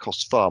 etc. It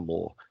costs far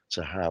more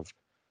to have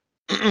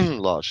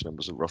large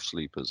numbers of rough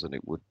sleepers than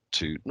it would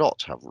to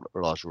not have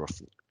large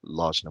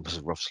numbers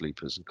of rough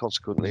sleepers, and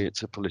consequently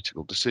it's a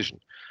political decision.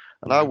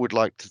 And I would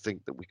like to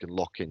think that we can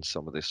lock in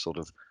some of this sort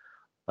of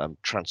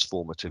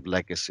transformative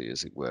legacy,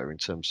 as it were, in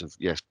terms of,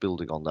 yes,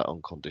 building on that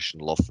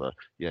unconditional offer,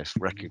 yes,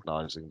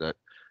 recognizing that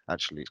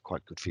actually it's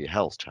quite good for your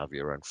health to have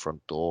your own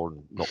front door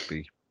and not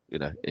be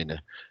in a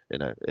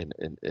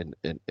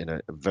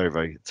very,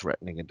 very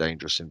threatening and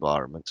dangerous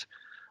environment.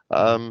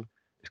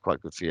 It's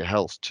quite good for your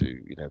health to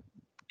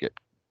get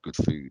good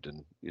food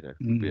and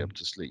be able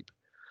to sleep.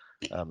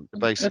 The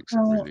basics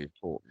are really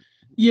important.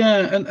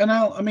 Yeah, and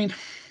Al, I mean,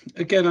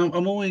 again,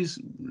 I'm always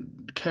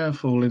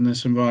careful in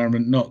this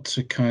environment not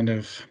to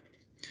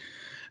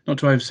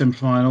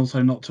oversimplify, and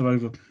also not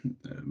to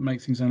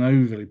make things sound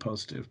overly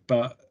positive.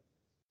 But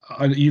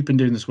you've been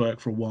doing this work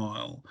for a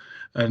while,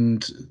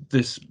 and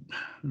this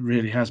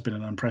really has been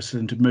an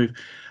unprecedented move.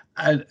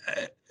 And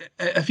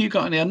have you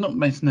got any? I'm not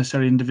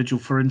necessarily individual,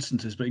 for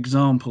instances, but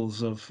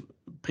examples of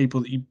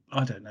people that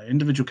I don't know,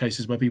 individual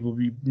cases where people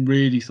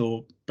really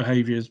thought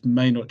behaviours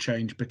may not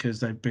change because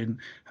they've been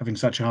having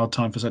such a hard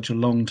time for such a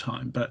long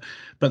time. But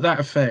that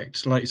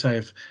effect, like you say,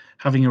 of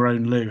having your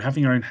own loo,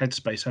 having your own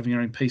headspace, having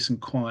your own peace and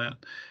quiet.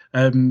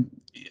 I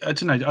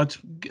don't know,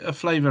 a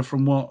flavour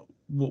from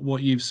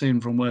what you've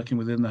seen from working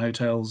within the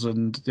hotels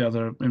and the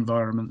other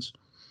environments.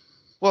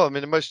 Well, I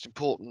mean, the most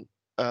important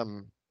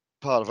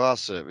part of our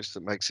service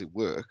that makes it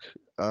work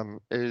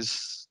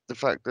is the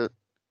fact that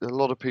a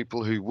lot of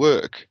people who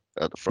work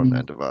at the front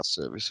end of our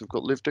service have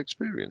got lived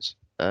experience,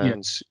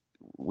 and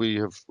we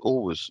have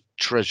always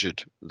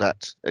treasured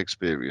that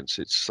experience.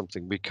 It's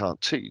something we can't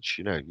teach.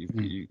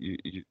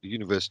 The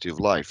University of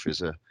Life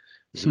is a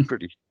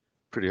pretty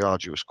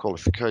arduous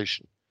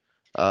qualification,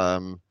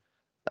 and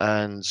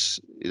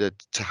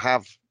to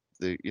have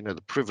the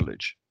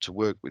privilege to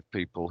work with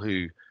people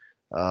who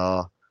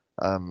are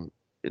and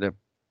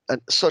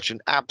such an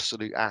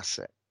absolute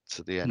asset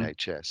to the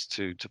NHS,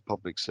 to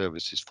public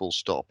services, full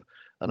stop,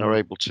 and are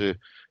able to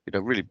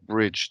really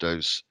bridge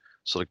those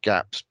sort of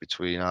gaps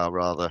between our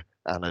rather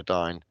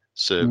anodyne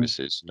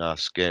services and our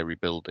scary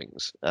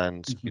buildings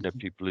and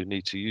people who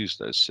need to use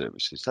those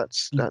services.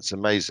 That's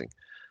amazing.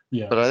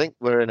 Yeah. But I think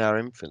we're in our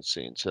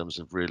infancy in terms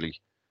of really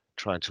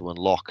trying to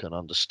unlock and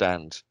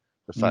understand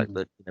the fact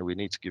that we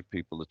need to give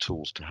people the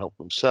tools to help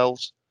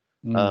themselves.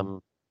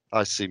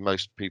 I see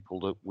most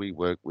people that we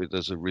work with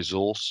as a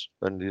resource,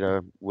 and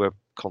we're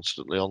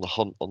constantly on the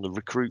hunt, on the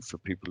recruit for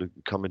people who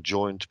can come and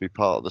join to be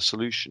part of the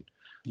solution.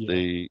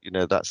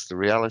 That's the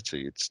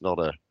reality. It's not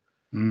a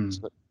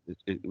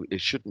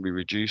it shouldn't be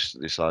reduced to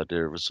this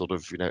idea of a sort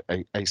of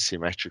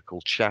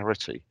asymmetrical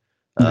charity.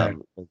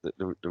 No.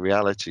 The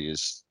reality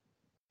is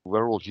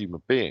we're all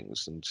human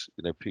beings, and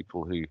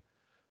people who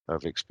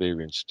have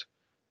experienced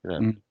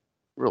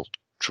real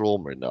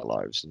trauma in their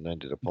lives and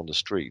ended up on the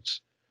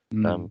streets.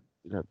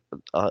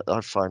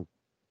 I find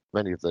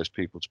many of those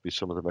people to be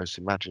some of the most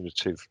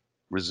imaginative,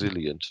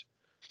 resilient,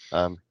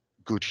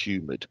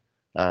 good-humoured,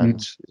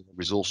 and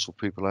resourceful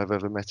people I've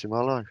ever met in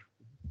my life.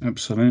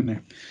 Absolutely.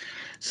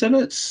 So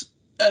let's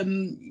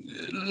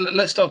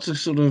start to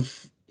sort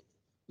of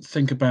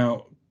think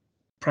about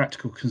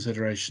practical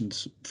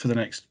considerations for the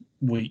next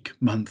week,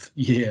 month,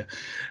 year.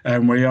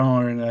 And we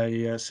are in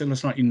a still a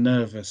slightly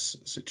nervous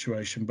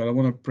situation, but I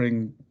want to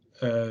bring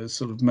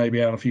sort of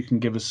maybe out if you can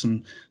give us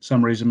some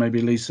summaries, and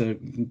maybe Lisa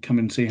can come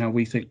and see how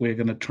we think we're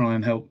going to try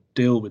and help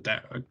deal with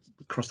that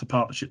across the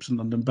partnerships in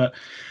London. But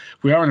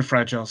we are in a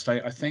fragile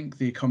state. I think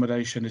the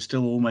accommodation is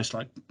still almost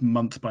like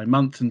month by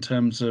month in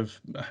terms of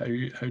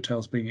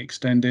hotels being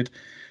extended,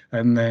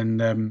 and then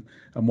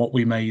and what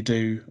we may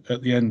do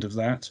at the end of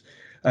that.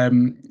 I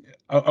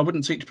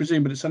wouldn't seek to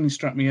presume, but it suddenly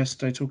struck me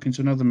yesterday talking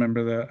to another member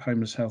of the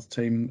homeless health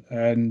team,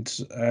 and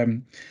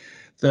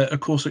that, of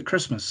course, at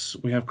Christmas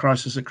we have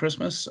crisis at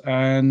Christmas,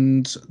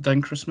 and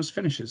then Christmas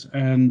finishes,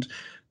 and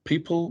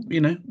people,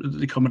 the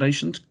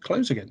accommodations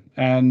close again,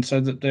 and so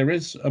that there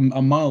is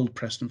a mild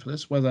precedent for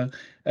this. Whether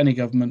any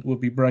government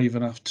would be brave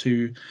enough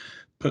to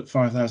put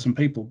 5,000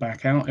 people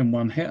back out in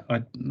one hit,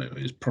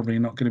 it's probably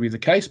not going to be the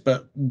case,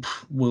 but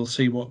we'll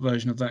see what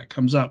version of that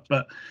comes up.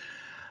 But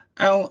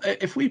Al,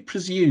 if we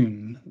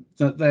presume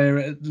that there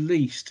at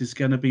least is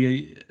going to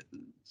be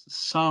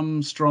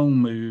some strong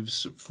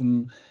moves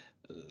from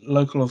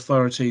local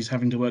authorities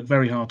having to work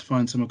very hard to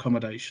find some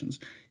accommodations,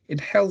 in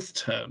health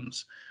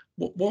terms,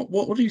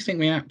 what do you think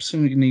we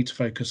absolutely need to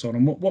focus on,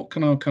 and what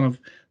can our kind of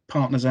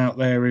partners out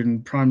there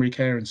in primary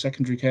care and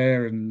secondary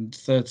care and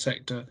third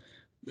sector,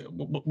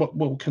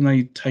 what can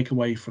they take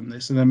away from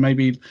this? And then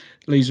maybe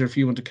Lisa, if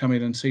you want to come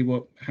in and see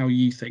how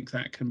you think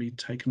that can be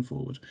taken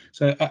forward.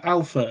 So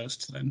Al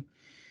first, then.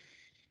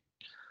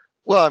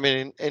 Well, I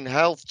mean, in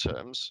health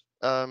terms,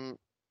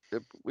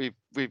 we've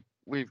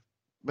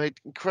made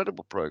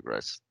incredible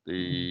progress.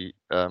 The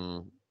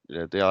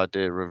the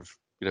idea of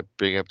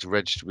being able to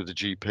register with a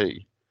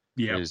GP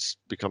Yeah. is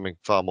becoming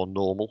far more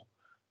normal.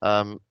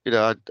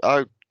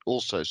 I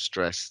also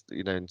stress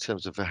that, in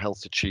terms of a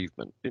health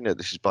achievement,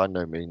 this is by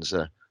no means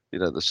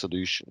the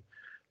solution.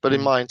 But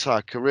in my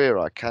entire career,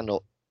 I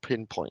cannot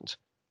pinpoint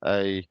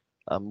a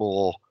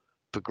more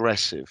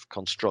progressive,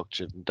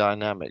 constructive, and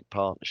dynamic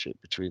partnership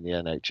between the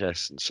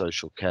NHS and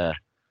social care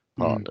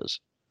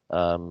partners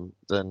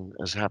than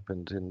has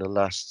happened in the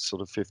last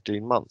sort of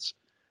 15 months.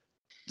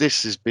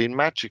 This has been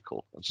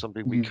magical and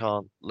something we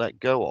can't let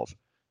go of.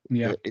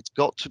 Yeah. It's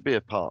got to be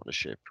a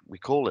partnership. We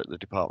call it the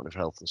Department of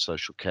Health and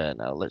Social Care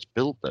now. Let's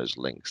build those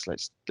links.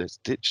 Let's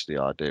ditch the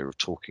idea of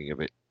talking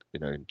of it,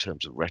 in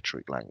terms of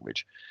rhetoric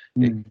language.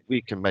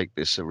 We can make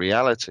this a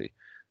reality.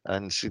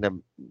 And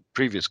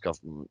previous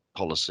government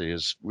policy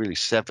has really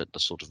severed the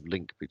sort of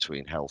link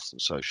between health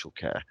and social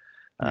care.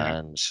 Yeah.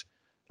 And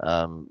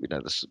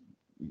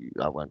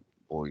I won't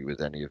bore you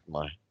with any of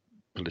my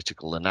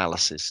political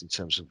analysis in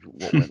terms of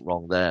what went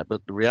wrong there.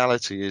 But the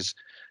reality is,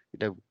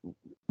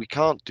 we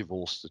can't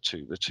divorce the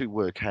two. The two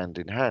work hand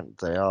in hand.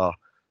 They are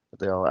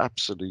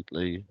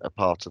absolutely a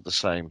part of the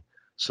same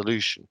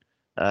solution.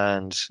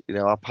 And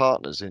our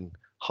partners in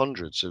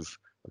hundreds of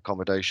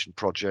accommodation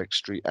projects,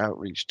 street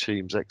outreach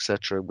teams,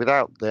 etc.,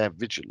 without their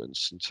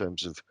vigilance in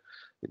terms of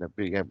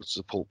being able to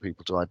support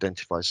people to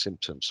identify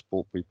symptoms,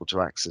 support people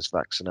to access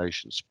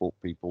vaccinations, support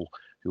people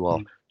who are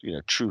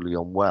truly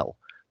unwell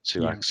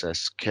to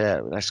access care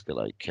and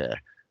escalate care,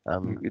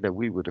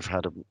 we would have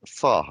had a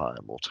far higher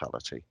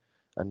mortality.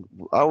 And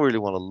I really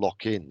want to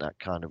lock in that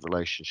kind of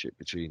relationship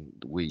between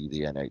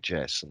the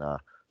NHS, and our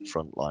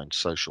frontline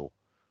social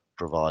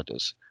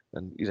providers,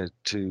 and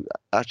to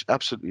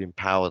absolutely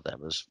empower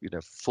them as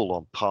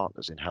full-on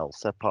partners in health.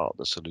 They're part of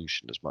the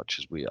solution as much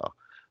as we are,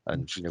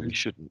 and we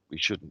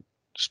shouldn't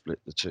split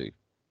the two.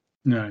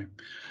 No.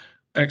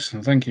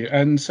 Excellent, thank you.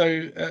 And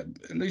so,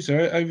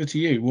 Lisa, over to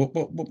you. What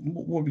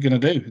are we going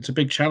to do? It's a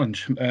big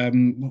challenge.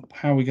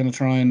 How are we going to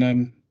try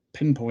and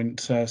pinpoint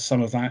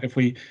some of that if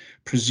we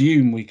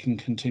presume we can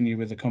continue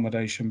with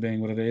accommodation being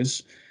what it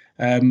is?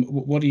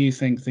 What do you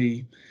think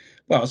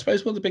I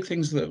suppose what are the big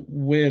things that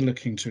we're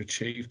looking to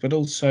achieve, but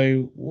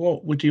also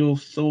what would your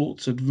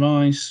thoughts,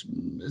 advice,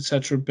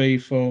 etc. be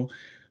for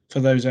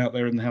those out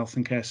there in the health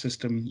and care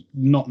system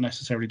not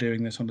necessarily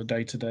doing this on a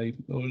day-to-day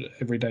or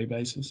everyday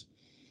basis?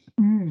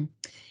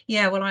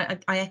 Yeah, well, I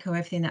echo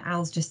everything that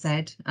Al's just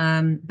said,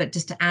 but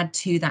just to add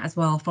to that as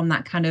well, from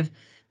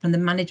the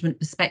management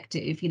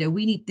perspective,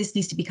 this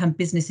needs to become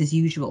business as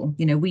usual.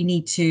 We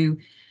need to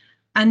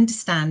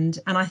understand,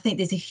 and I think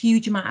there's a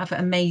huge amount of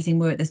amazing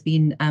work that's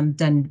been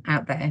done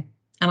out there,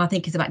 and I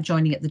think it's about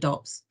joining at the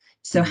dots.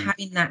 So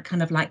having that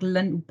kind of like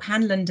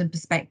pan-London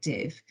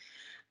perspective,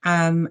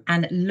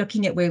 and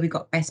looking at where we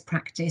got best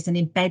practice and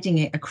embedding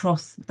it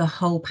across the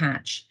whole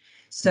patch.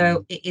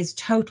 So it is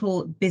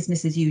total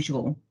business as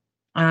usual.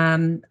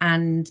 And,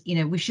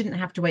 we shouldn't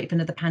have to wait for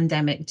another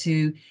pandemic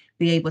to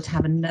be able to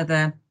have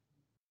another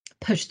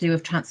push through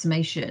of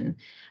transformation.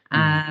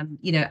 And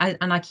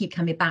I keep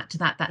coming back to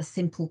that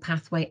simple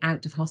pathway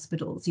out of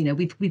hospitals.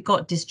 We've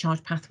got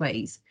discharge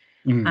pathways,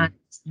 and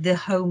the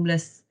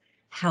homeless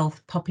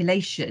health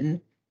population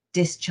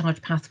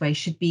discharge pathway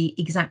should be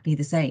exactly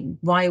the same.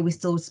 Why are we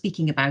still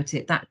speaking about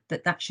it?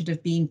 That should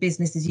have been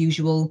business as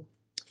usual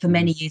for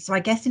many years. So I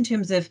guess in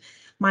terms of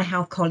my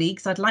health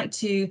colleagues, I'd like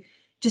to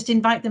just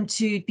invite them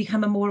to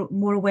become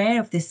more aware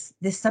of this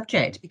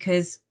subject,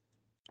 because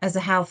as a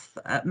health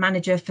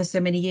manager for so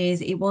many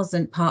years, it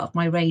wasn't part of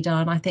my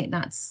radar, and I think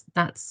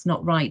that's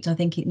not right. I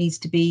think it needs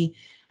to be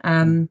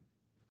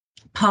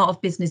part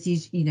of business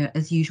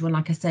as usual,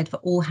 like I said, for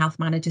all health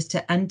managers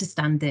to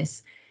understand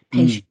this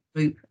patient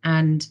group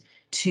and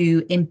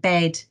to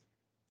embed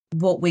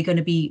what we're going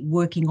to be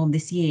working on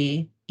this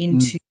year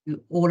into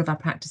all of our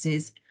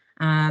practices,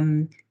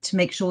 to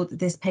make sure that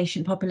this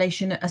patient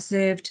population are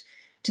served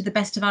to the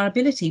best of our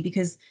ability.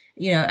 Because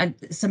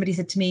somebody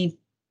said to me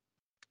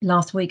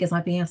last week, as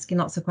I've been asking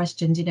lots of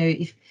questions,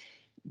 if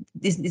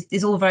this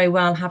is all very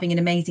well having an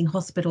amazing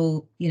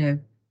hospital,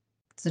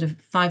 sort of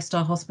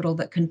 5-star hospital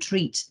that can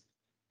treat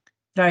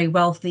very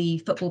wealthy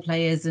football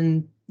players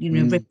and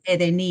repair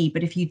their knee,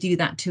 but if you do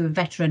that to a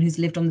veteran who's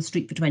lived on the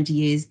street for 20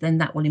 years, then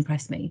that will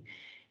impress me.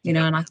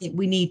 And I think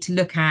we need to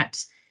look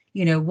at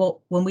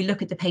when we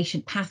look at the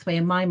patient pathway,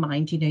 in my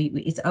mind,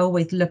 it's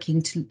always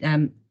looking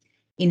to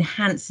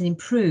enhance and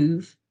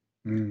improve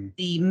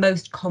the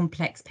most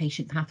complex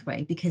patient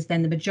pathway, because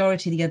then the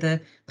majority of the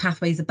other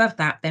pathways above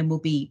that then will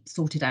be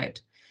sorted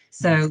out.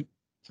 So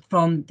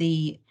from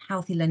the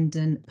Healthy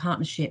London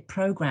Partnership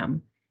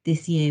Programme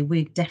this year,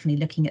 we're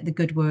definitely looking at the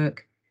good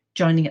work,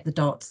 joining at the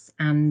dots,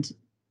 and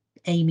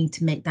aiming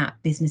to make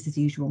that business as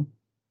usual.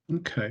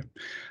 Okay.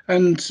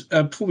 And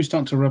before we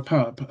start to wrap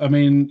up, I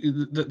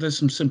mean, there's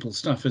some simple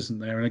stuff, isn't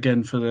there? And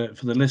again, for the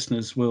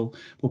listeners, we'll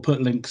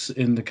put links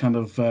in the kind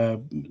of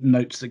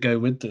notes that go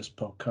with this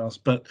podcast.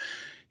 But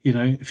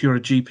if you're a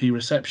GP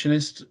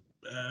receptionist,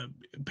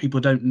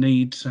 people don't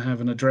need to have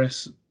an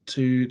address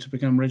to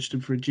become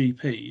registered for a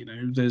GP. You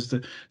know, there's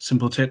the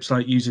simple tips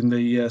like using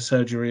the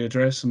surgery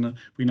address, and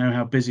we know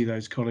how busy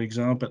those colleagues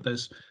are, but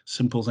there's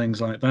simple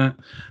things like that.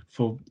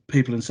 For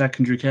people in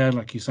secondary care,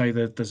 like you say,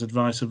 there's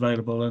advice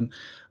available, and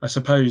I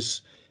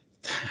suppose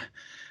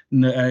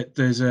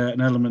there's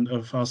an element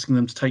of asking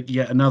them to take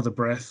yet another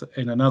breath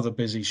in another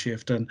busy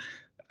shift and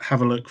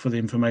have a look for the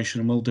information,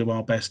 and we'll do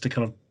our best to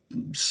kind of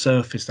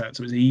surface that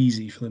so it's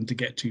easy for them to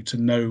get to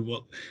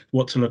know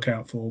what to look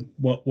out for,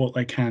 what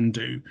they can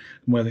do,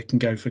 and where they can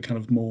go for kind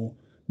of more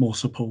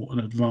support and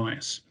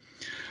advice.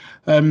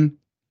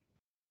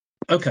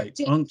 Okay.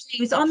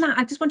 James, on that,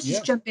 I just wanted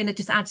to jump in and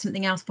just add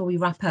something else before we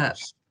wrap up.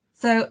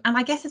 So, and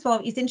I guess as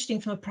well, it's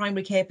interesting from a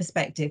primary care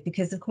perspective,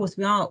 because of course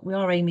we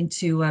are aiming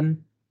to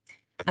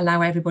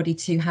allow everybody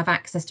to have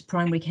access to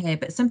primary care.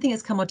 But something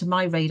that's come onto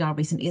my radar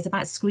recently is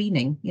about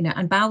screening, you know,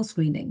 and bowel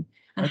screening,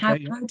 and how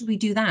do we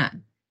do that?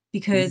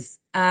 Because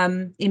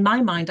in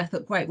my mind, I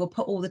thought, great, we'll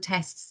put all the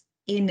tests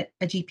in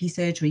a GP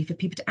surgery for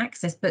people to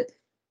access, but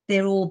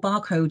they're all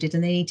barcoded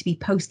and they need to be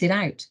posted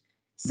out.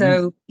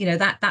 So, you know,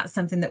 that's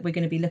something that we're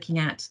going to be looking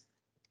at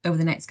over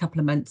the next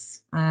couple of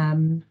months.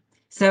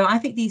 So I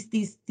think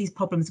these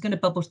problems are going to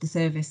bubble to the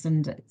service,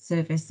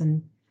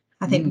 and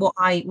I think what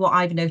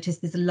I've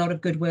noticed, there's a lot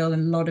of goodwill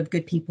and a lot of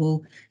good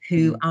people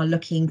who are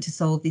looking to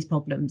solve these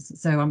problems.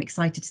 So I'm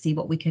excited to see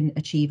what we can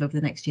achieve over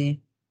the next year.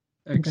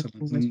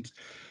 Excellent.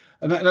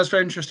 And that's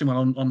very interesting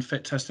one on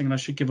fit testing. And I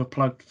should give a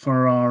plug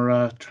for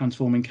our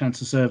Transforming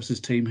Cancer Services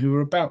team, who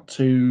are about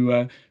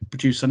to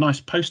produce a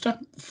nice poster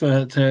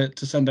to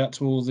send out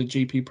to all the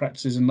GP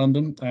practices in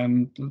London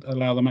and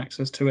allow them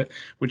access to it,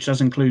 which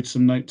does include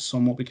some notes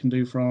on what we can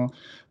do for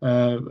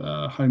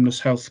our homeless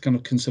health kind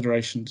of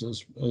considerations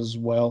as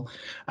well.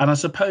 And I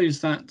suppose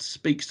that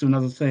speaks to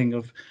another thing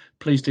of,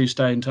 please do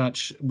stay in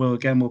touch. We'll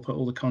put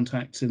all the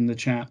contacts in the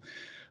chat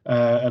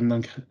and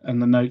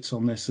the notes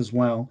on this as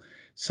well,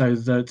 so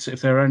that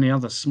if there are any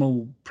other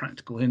small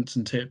practical hints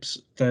and tips,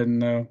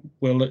 then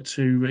we'll look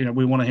to, you know,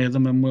 we want to hear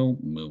them, and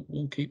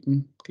we'll keep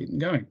them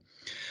going.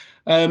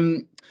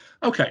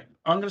 Okay,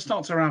 I'm going to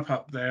start to wrap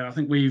up there. I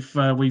think we've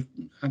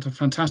had a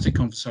fantastic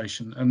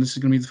conversation, and this is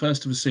going to be the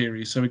first of a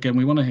series. So again,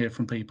 we want to hear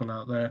from people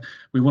out there.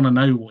 We want to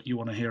know what you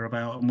want to hear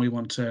about, and we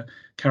want to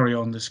carry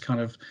on this kind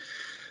of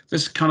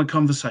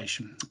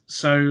conversation.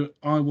 So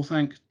I will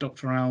thank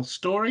Dr. Al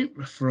Story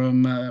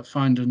from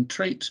Find and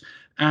Treat,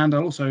 and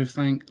I'll also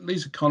thank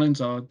Lisa Collins,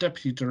 our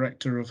Deputy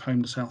Director of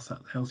Homeless Health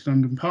at the Healthy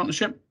London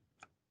Partnership.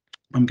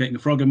 I'm getting a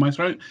frog in my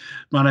throat.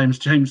 My name's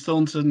James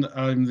Thornton.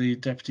 I'm the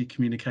Deputy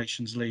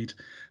Communications Lead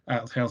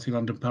at the Healthy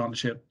London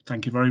Partnership.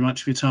 Thank you very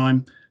much for your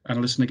time,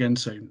 and listen again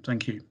soon.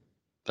 Thank you.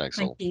 Thanks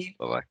all. Thank you.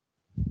 Bye-bye.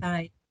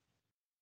 Bye.